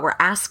sure what we're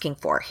asking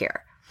for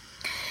here.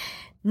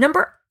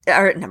 Number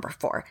 4, number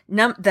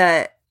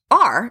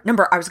R.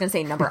 Number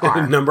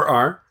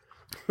R.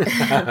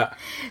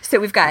 So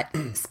we've got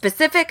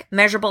specific,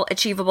 measurable,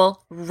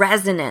 achievable,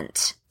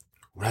 resonant.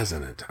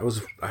 Resonant.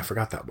 I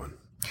forgot that one.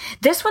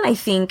 This one I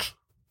think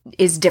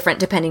is different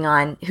depending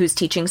on who's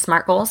teaching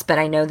SMART goals, but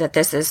I know that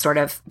this is sort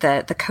of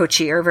the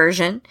coachier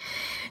version.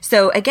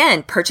 So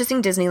again,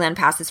 purchasing Disneyland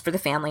passes for the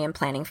family and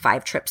planning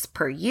 5 trips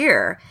per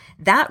year.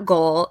 That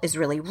goal is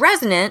really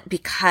resonant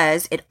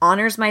because it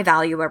honors my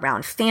value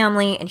around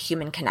family and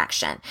human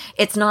connection.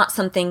 It's not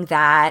something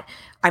that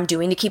I'm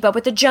doing to keep up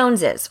with the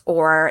Joneses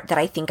or that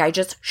I think I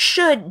just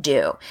should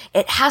do.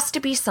 It has to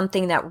be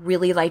something that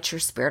really lights your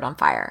spirit on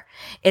fire.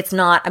 It's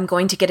not, I'm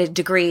going to get a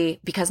degree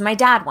because my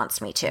dad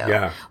wants me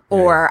to,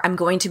 or I'm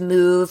going to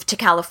move to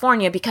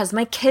California because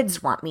my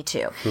kids want me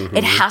to. Mm-hmm.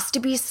 It has to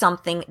be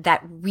something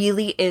that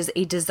really is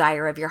a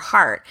desire of your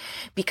heart,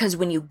 because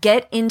when you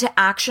get into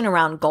action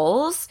around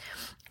goals,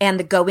 and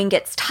the going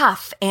gets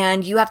tough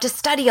and you have to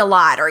study a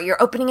lot, or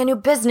you're opening a new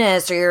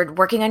business, or you're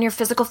working on your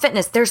physical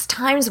fitness, there's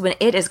times when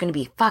it is going to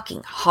be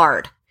fucking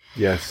hard.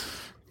 Yes.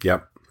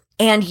 Yep.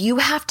 And you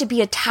have to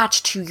be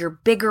attached to your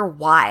bigger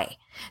why,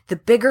 the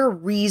bigger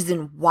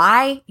reason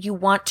why you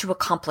want to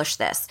accomplish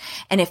this.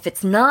 And if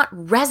it's not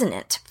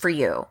resonant for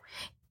you,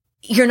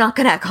 you're not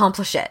going to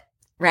accomplish it,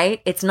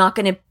 right? It's not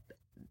going to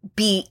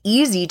be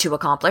easy to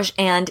accomplish.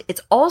 And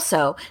it's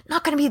also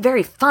not going to be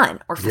very fun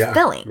or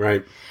fulfilling. Yeah,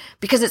 right.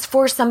 Because it's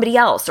for somebody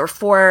else or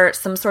for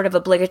some sort of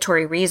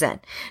obligatory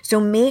reason. So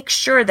make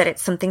sure that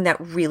it's something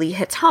that really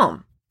hits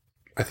home.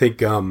 I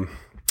think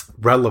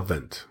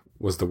relevant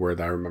was the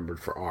word I remembered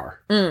for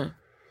R.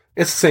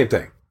 It's the same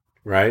thing,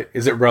 right?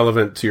 Is it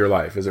relevant to your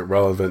life? Is it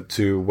relevant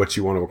to what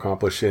you want to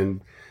accomplish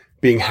in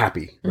being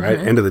happy, right?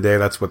 End of the day,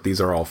 that's what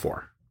these are all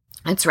for.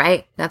 That's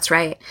right. That's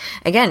right.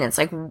 Again, it's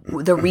like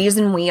the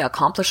reason we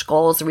accomplish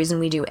goals, the reason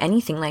we do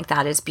anything like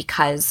that is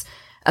because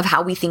of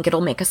how we think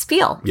it'll make us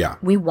feel. Yeah.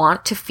 We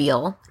want to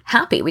feel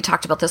happy. We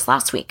talked about this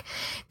last week,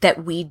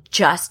 that we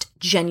just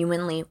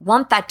genuinely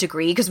want that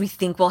degree because we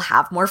think we'll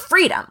have more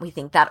freedom. We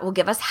think that will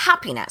give us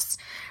happiness,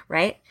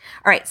 right?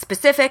 All right.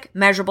 Specific,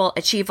 measurable,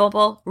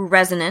 achievable,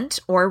 resonant,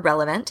 or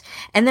relevant.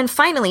 And then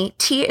finally,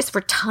 T is for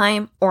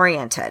time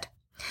oriented.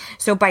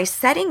 So by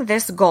setting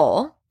this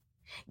goal,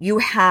 you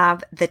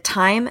have the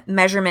time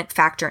measurement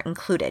factor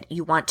included.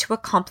 You want to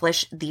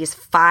accomplish these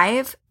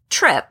 5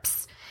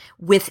 trips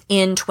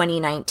within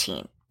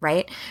 2019,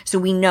 right? So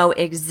we know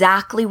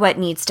exactly what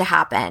needs to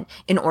happen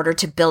in order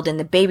to build in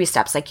the baby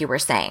steps, like you were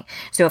saying.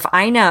 So if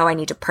I know I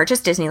need to purchase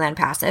Disneyland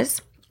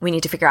passes, we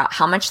need to figure out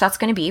how much that's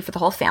going to be for the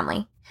whole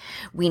family.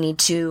 We need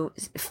to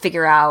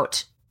figure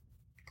out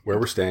where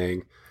we're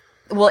staying.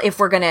 Well, if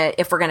we're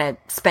gonna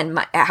spend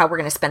how we're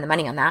gonna spend the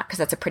money on that, because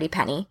that's a pretty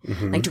penny.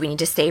 Mm-hmm. Like, do we need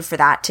to save for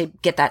that to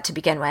get that to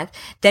begin with?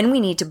 Then we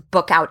need to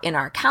book out in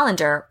our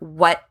calendar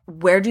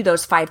where do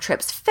those 5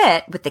 trips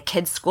fit with the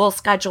kids' school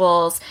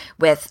schedules,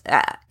 with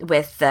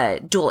the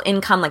dual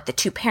income, like the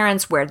 2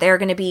 parents, where they're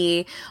going to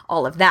be,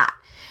 all of that.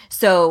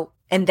 So.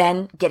 And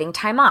then getting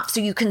time off. So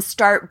you can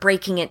start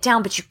breaking it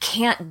down, but you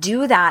can't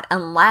do that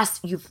unless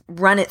you've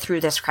run it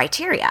through this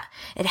criteria.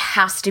 It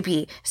has to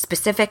be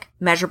specific,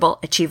 measurable,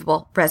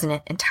 achievable,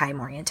 resonant, and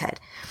time-oriented.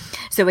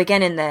 So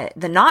again, in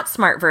the not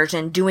SMART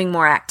version, doing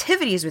more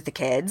activities with the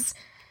kids,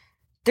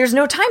 there's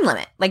no time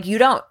limit. Like,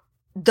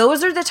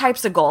 those are the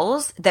types of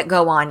goals that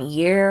go on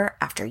year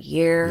after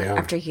year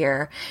after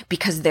year,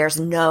 because there's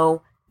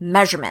no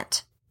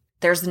measurement.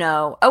 There's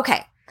no,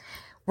 okay,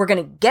 we're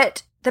going to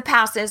get the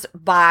passes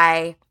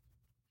by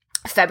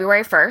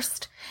February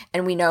 1st,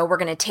 and we know we're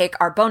going to take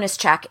our bonus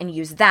check and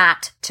use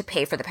that to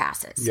pay for the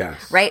passes.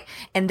 Yes. Right?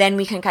 And then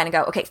we can kind of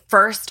go, okay,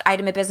 first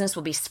item of business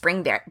will be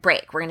spring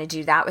break. We're going to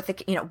do that with the,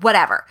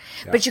 whatever.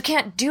 Yeah. But you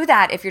can't do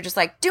that if you're just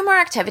like, do more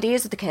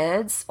activities with the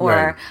kids,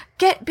 or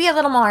be a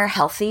little more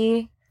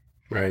healthy.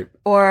 Right.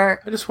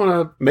 Or I just want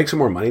to make some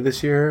more money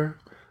this year,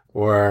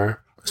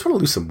 or I just want to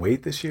lose some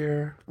weight this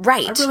year.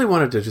 Right. I really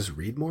wanted to just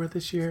read more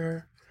this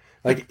year.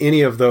 Like,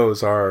 any of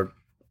those are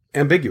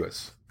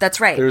ambiguous.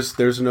 That's right.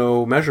 There's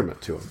no measurement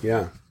to them.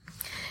 Yeah.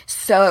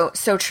 So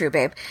true,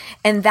 babe.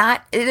 And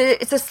that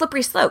it's a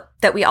slippery slope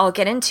that we all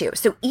get into.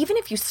 So even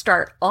if you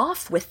start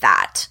off with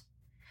that,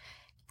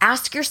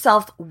 ask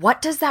yourself,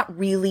 what does that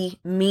really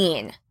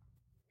mean?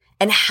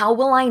 And how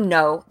will I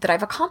know that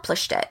I've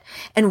accomplished it?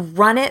 And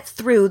run it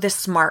through the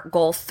SMART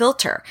goal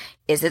filter.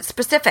 Is it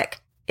specific?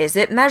 Is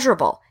it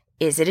measurable?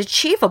 Is it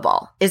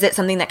achievable? Is it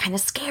something that kind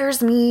of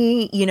scares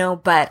me,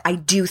 but I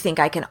do think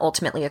I can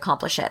ultimately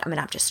accomplish it? I'm going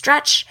to have to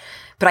stretch,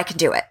 but I can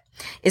do it.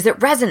 Is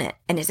it resonant?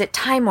 And is it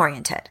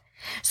time-oriented?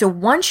 So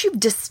once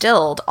you've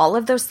distilled all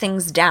of those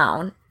things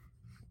down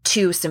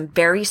to some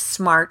very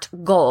SMART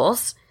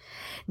goals,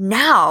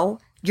 now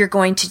you're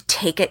going to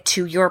take it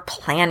to your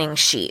planning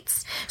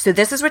sheets. So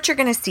this is what you're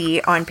going to see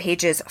on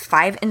pages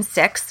 5 and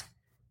 6.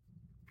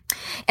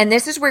 And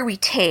this is where we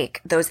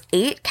take those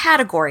 8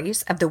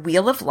 categories of the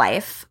wheel of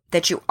life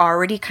that you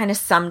already kind of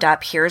summed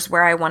up. Here's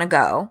where I want to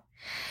go.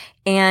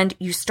 And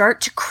you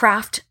start to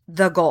craft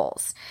the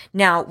goals.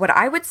 Now, what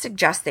I would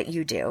suggest that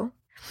you do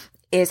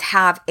is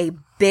have a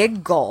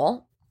big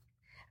goal.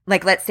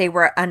 Like, let's say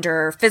we're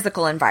under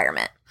physical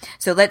environment.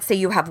 So let's say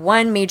you have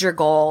one major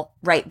goal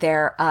right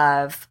there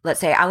of, let's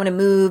say, I want to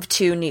move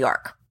to New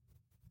York.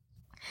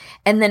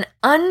 And then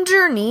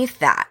underneath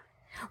that,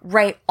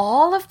 write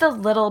all of the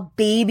little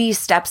baby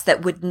steps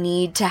that would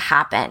need to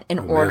happen in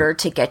order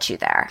to get you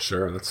there.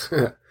 Sure. That's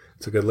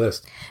a good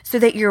list. So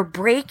that you're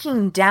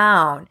breaking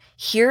down,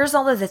 here's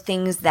all of the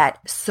things that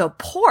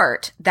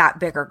support that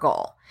bigger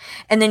goal.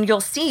 And then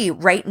you'll see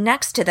right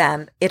next to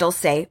them, it'll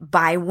say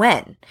by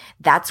when.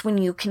 That's when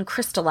you can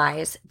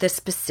crystallize the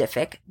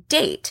specific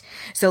date.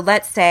 So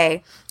let's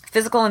say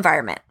physical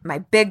environment. My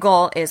big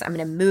goal is I'm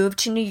going to move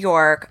to New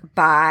York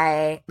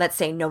by, let's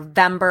say,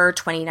 November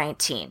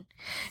 2019.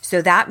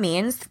 So that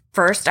means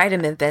first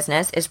item of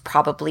business is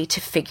probably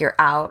to figure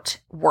out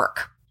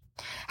work.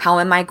 What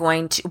am I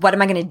going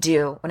to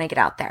do when I get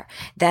out there?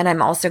 Then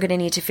I'm also going to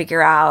need to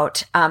figure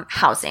out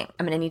housing.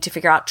 I'm going to need to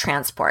figure out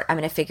transport. I'm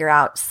going to figure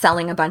out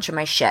selling a bunch of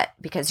my shit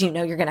because you're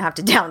going to have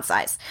to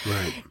downsize.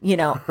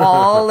 Right.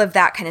 All of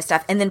that kind of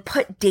stuff. And then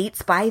put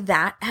dates by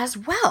that as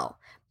well.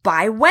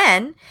 By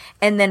when,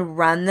 and then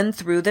run them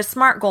through the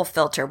SMART goal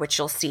filter, which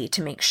you'll see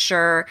to make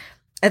sure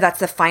that's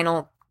the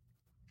final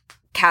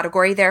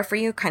category there for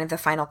you, kind of the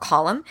final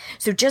column.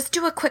 So just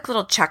do a quick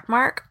little check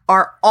mark.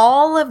 Are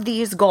all of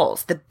these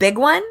goals, the big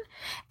one,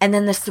 and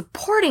then the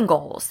supporting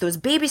goals, those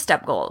baby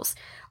step goals,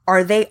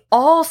 are they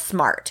all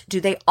SMART?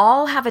 Do they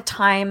all have a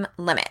time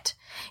limit?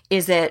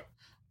 Is it,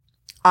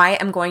 I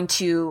am going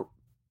to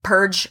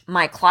purge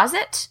my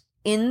closet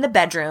in the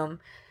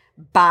bedroom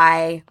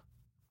by,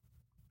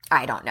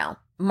 I don't know,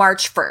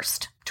 March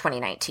 1st,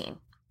 2019.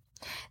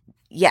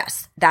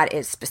 Yes, that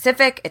is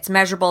specific, it's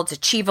measurable, it's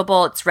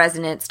achievable, it's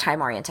resonant, it's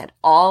time-oriented.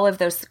 All of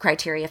those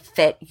criteria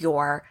fit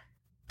your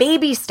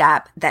baby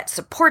step that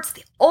supports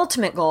the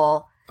ultimate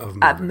goal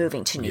of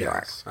moving to New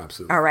York.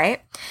 Absolutely. All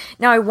right?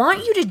 Now, I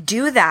want you to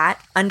do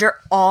that under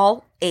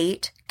all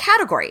 8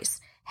 categories: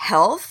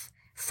 health,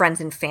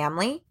 friends and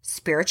family,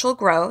 spiritual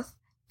growth,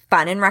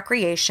 fun and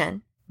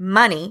recreation,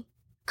 money,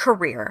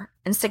 career,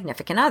 and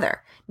significant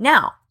other.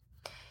 Now,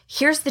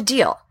 here's the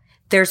deal.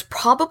 There's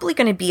probably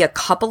going to be a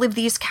couple of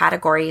these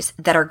categories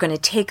that are going to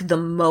take the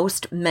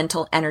most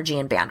mental energy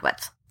and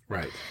bandwidth.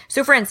 Right.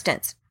 So for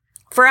instance,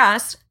 for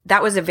us,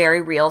 that was a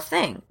very real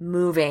thing.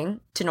 Moving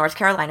to North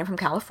Carolina from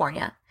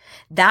California,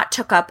 that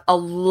took up a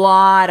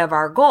lot of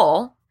our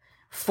goal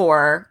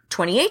for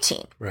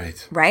 2018.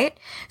 Right. Right?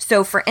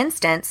 So for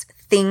instance,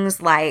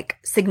 things like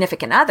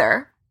significant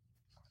other,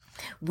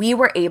 we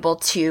were able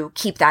to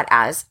keep that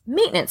as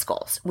maintenance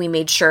goals. We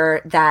made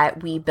sure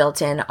that we built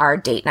in our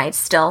date nights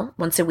still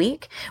once a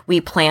week.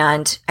 We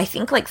planned, I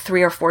think,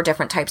 3 or 4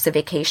 different types of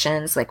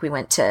vacations. Like we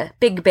went to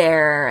Big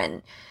Bear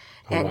and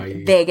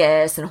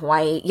Vegas and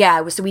Hawaii.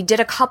 Yeah. So we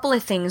did a couple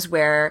of things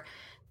where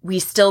we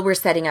still were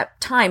setting up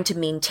time to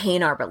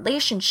maintain our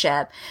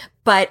relationship,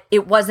 but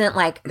it wasn't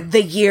like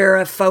the year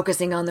of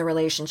focusing on the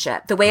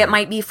relationship the way it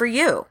might be for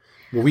you.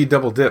 Well, we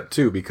double dipped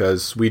too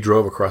because we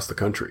drove across the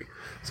country.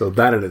 So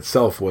that in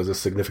itself was a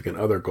significant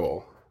other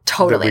goal.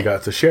 Totally. That we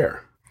got to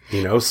share,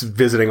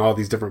 visiting all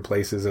these different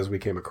places as we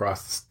came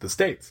across the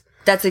States.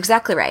 That's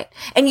exactly right.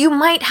 And you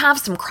might have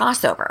some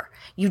crossover.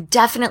 You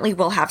definitely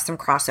will have some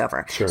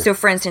crossover. Sure. So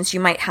for instance, you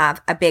might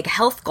have a big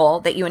health goal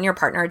that you and your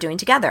partner are doing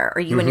together,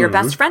 or you and your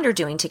best friend are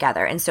doing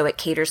together. And so it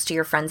caters to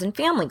your friends and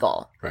family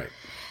goal. Right.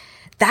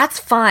 That's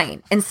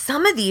fine. And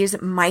some of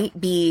these might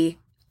be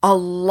a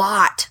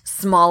lot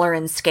smaller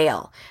in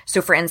scale.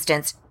 So for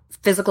instance,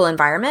 physical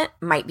environment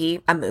might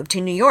be a move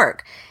to New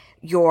York.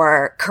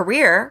 Your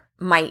career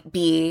might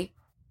be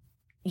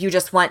you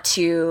just want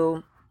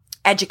to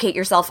educate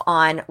yourself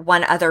on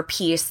one other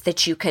piece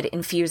that you could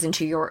infuse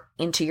into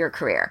your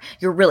career.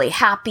 You're really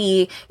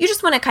happy. You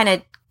just want to kind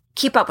of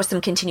keep up with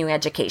some continuing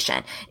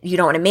education. You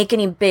don't want to make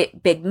any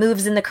big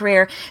moves in the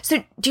career.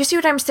 So do you see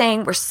what I'm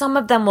saying? Where some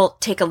of them will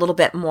take a little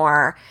bit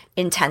more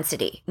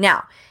intensity.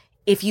 Now,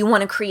 if you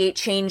want to create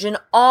change in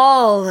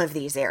all of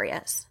these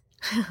areas,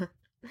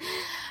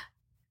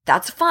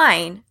 that's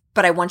fine,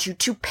 but I want you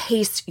to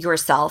pace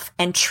yourself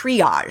and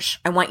triage.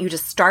 I want you to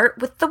start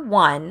with the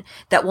one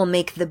that will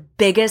make the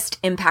biggest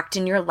impact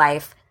in your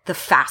life the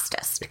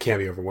fastest. It can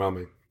be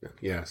overwhelming.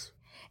 Yes.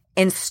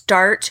 And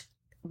start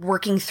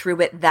working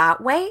through it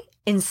that way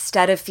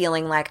instead of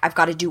feeling like I've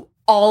got to do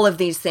all of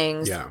these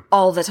things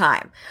all the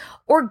time.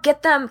 Or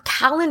get them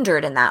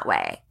calendared in that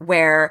way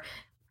where,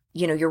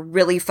 you're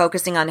really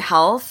focusing on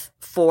health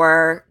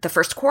for the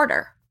first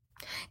quarter.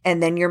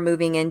 And then you're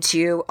moving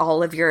into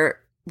all of your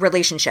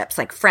relationships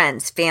like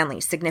friends, family,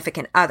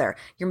 significant other.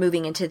 You're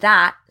moving into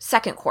that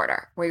second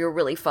quarter where you're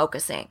really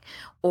focusing,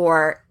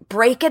 or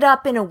break it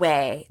up in a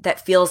way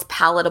that feels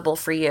palatable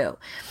for you.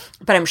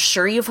 But I'm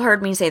sure you've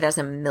heard me say this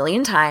a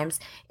million times.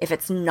 If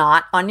it's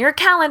not on your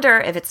calendar,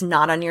 if it's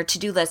not on your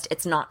to-do list,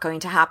 it's not going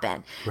to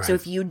happen. Right. So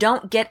if you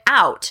don't get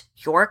out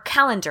your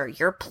calendar,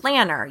 your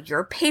planner,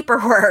 your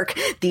paperwork,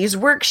 these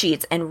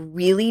worksheets, and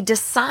really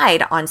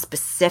decide on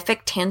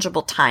specific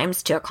tangible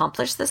times to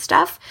accomplish this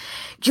stuff,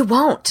 you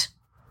won't.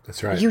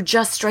 That's right. You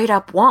just straight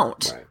up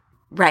won't.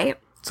 Right?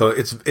 So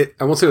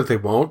I won't say that they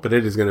won't, but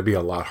it is going to be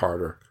a lot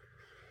harder.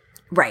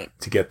 Right.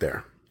 To get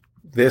there.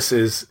 this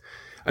is,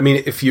 I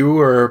mean, if you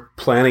were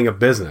planning a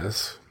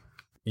business,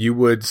 you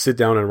would sit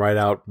down and write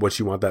out what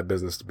you want that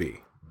business to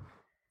be.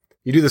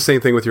 You do the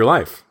same thing with your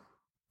life.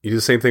 You do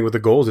the same thing with the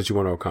goals that you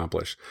want to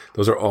accomplish.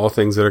 Those are all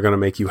things that are going to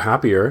make you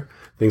happier,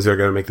 things that are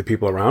going to make the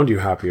people around you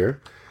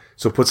happier.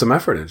 So put some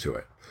effort into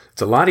it.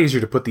 It's a lot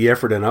easier to put the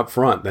effort in up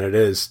front than it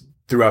is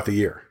throughout the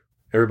year.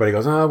 Everybody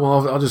goes, oh,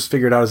 well, I'll just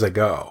figure it out as I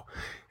go.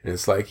 And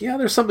it's like, yeah,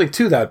 there's something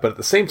to that. But at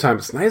the same time,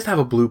 it's nice to have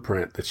a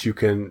blueprint that you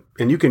can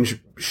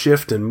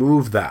shift and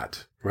move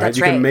that, right? That's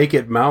you right. can make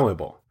it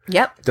malleable.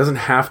 Yep. It doesn't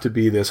have to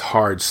be this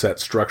hard set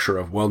structure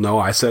of, well, no,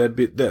 I said it'd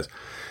be this.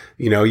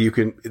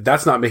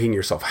 That's not making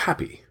yourself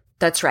happy.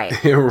 That's right.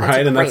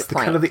 Right. And that's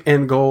kind of the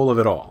end goal of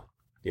it all.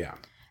 Yeah.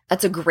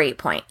 That's a great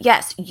point.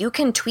 Yes, you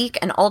can tweak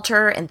and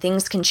alter and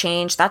things can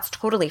change. That's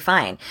totally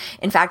fine.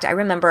 In fact, I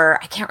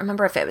can't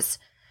remember if it was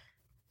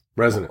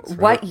resonance.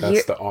 Right? What year?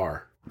 That's the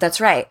R.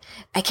 That's right.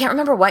 I can't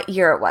remember what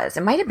year it was.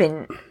 It might have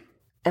been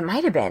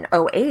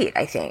 2008,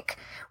 I think.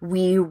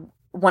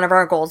 One of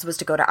our goals was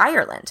to go to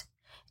Ireland,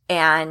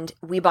 and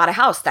we bought a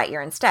house that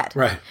year instead.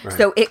 Right.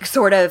 So it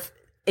sort of,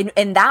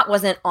 and that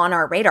wasn't on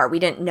our radar. We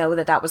didn't know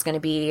that was going to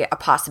be a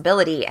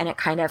possibility, and it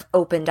kind of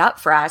opened up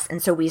for us.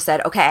 And so we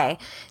said, okay,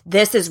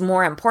 this is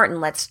more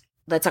important. Let's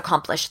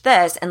accomplish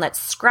this, and let's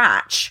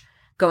scratch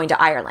going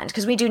to Ireland,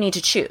 because we do need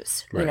to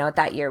choose. Right.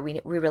 That year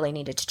we really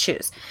needed to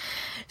choose.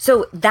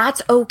 So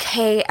that's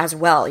okay as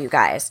well, you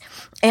guys.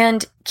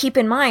 And keep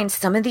in mind,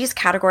 some of these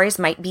categories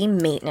might be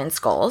maintenance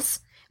goals,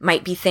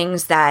 might be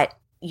things that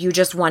you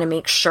just want to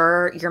make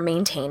sure you're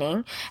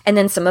maintaining. And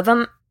then some of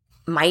them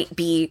might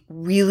be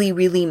really,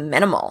 really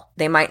minimal.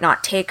 They might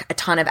not take a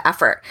ton of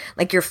effort.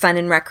 Like your fun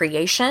and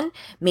recreation,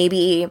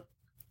 maybe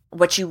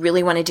what you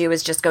really want to do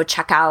is just go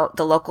check out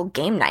the local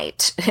game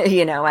night,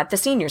 at the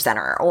senior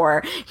center,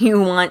 or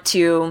you want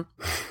to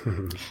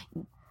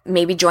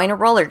maybe join a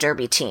roller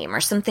derby team or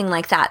something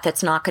like that.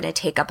 That's not going to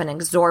take up an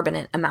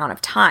exorbitant amount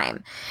of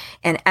time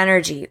and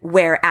energy.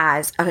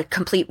 Whereas a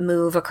complete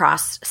move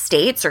across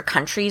states or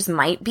countries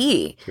might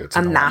be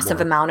a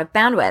massive amount of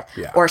bandwidth,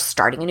 or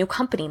starting a new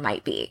company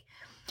might be.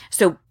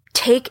 So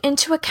take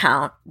into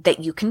account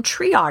that you can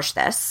triage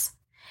this,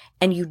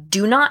 and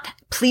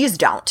please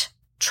don't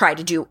try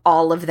to do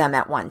all of them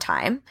at one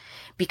time,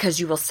 because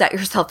you will set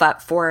yourself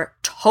up for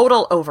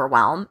total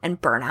overwhelm and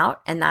burnout,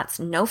 and that's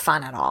no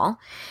fun at all.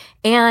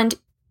 And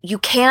you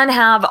can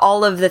have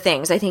all of the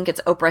things. I think it's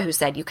Oprah who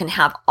said you can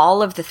have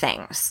all of the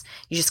things.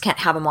 You just can't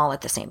have them all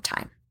at the same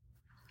time.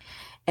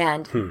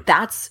 And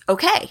that's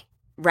okay,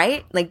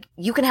 right? Like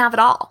you can have it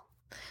all.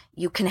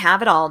 You can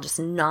have it all, just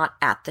not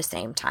at the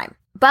same time.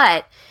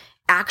 But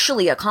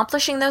actually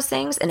accomplishing those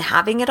things and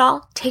having it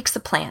all takes a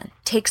plan,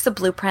 takes a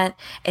blueprint,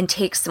 and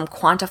takes some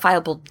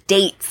quantifiable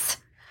dates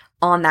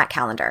on that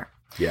calendar.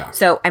 Yeah.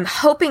 So I'm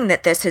hoping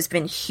that this has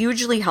been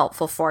hugely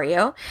helpful for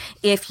you.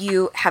 If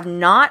you have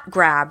not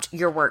grabbed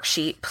your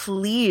worksheet,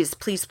 please,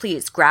 please,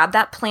 please grab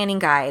that planning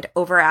guide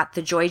over at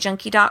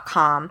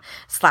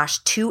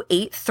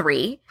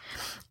thejoyjunkie.com/283.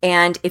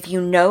 And if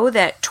you know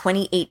that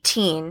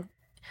 2018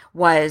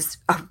 was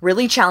a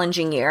really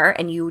challenging year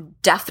and you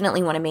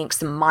definitely want to make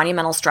some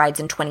monumental strides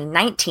in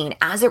 2019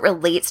 as it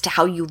relates to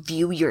how you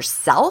view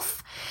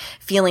yourself,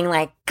 feeling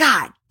like,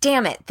 God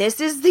damn it, this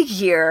is the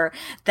year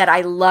that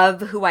I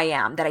love who I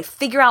am, that I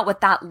figure out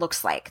what that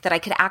looks like, that I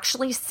could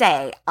actually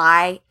say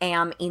I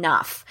am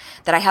enough,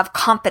 that I have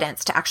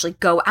confidence to actually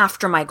go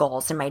after my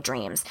goals and my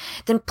dreams,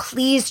 then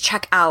please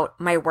check out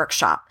my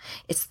workshop.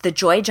 It's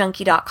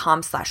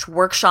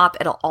thejoyjunkie.com/workshop.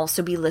 It'll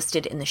also be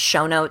listed in the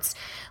show notes.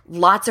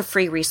 Lots of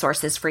free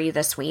resources for you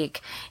this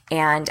week.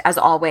 And as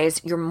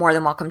always, you're more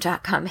than welcome to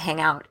come hang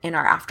out in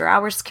our after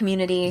hours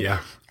community.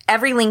 Yeah.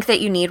 Every link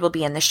that you need will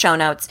be in the show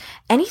notes.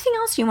 Anything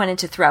else you wanted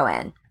to throw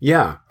in?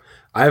 Yeah.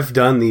 I've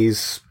done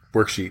these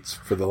worksheets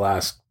for the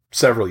last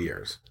several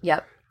years.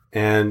 Yep.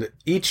 And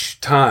each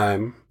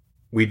time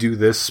we do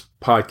this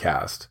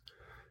podcast,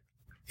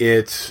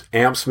 it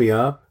amps me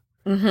up,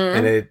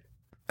 and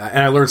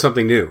I learn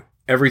something new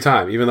every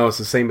time, even though it's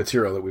the same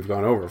material that we've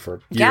gone over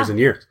for years and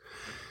years.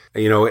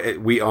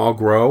 We all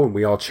grow and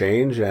we all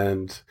change,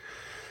 and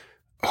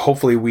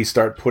hopefully we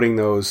start putting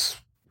those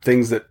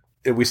things that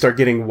we start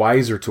getting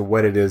wiser to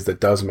what it is that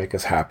does make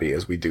us happy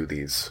as we do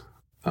these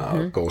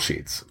goal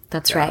sheets.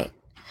 That's right.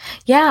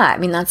 Yeah. I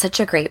mean, that's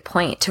such a great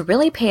point, to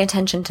really pay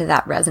attention to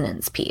that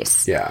resonance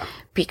piece. Yeah.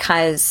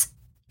 Because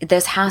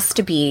this has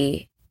to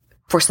be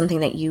for something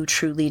that you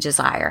truly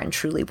desire and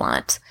truly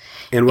want.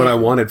 And what I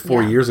wanted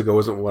 4 years ago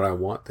isn't what I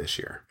want this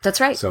year.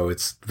 That's right. So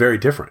it's very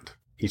different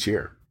each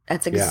year.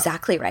 That's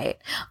exactly right.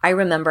 I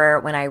remember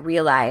when I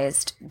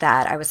realized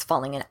that I was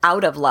falling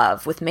out of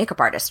love with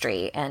makeup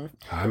artistry, and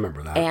I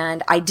remember that.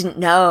 And I didn't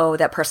know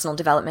that personal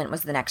development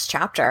was the next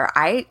chapter.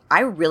 I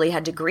really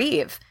had to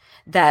grieve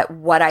that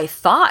what I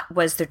thought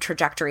was the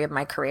trajectory of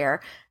my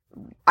career,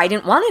 I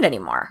didn't want it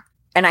anymore.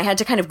 And I had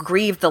to kind of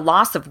grieve the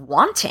loss of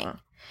wanting.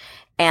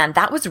 And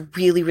that was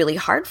really, really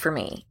hard for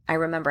me. I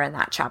remember in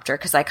that chapter,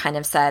 because I kind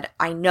of said,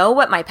 I know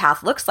what my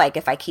path looks like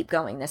if I keep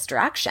going this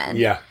direction.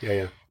 Yeah.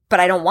 but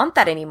I don't want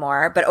that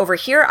anymore. But over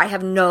here, I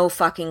have no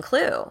fucking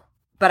clue.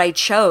 But I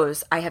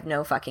chose, I have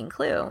no fucking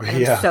clue.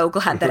 And I'm so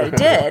glad that I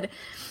did.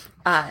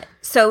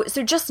 So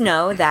just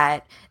know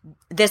that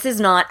this is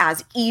not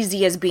as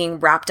easy as being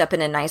wrapped up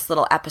in a nice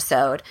little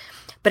episode,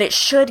 but it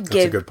should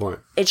give, that's a good point.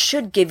 It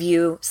should give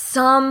you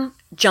some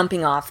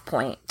jumping off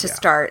point to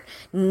start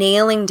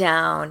nailing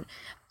down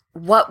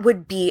what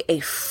would be a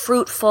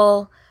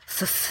fruitful,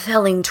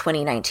 fulfilling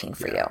 2019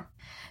 for you.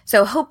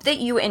 So hope that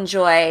you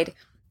enjoyed.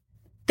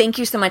 Thank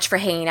you so much for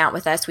hanging out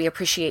with us. We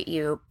appreciate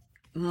you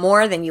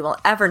more than you will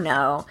ever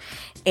know.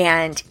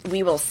 And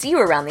we will see you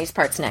around these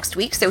parts next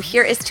week. So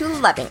here is to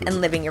loving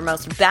and living your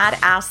most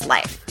badass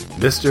life.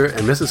 Mr.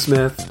 and Mrs.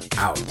 Smith,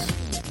 out.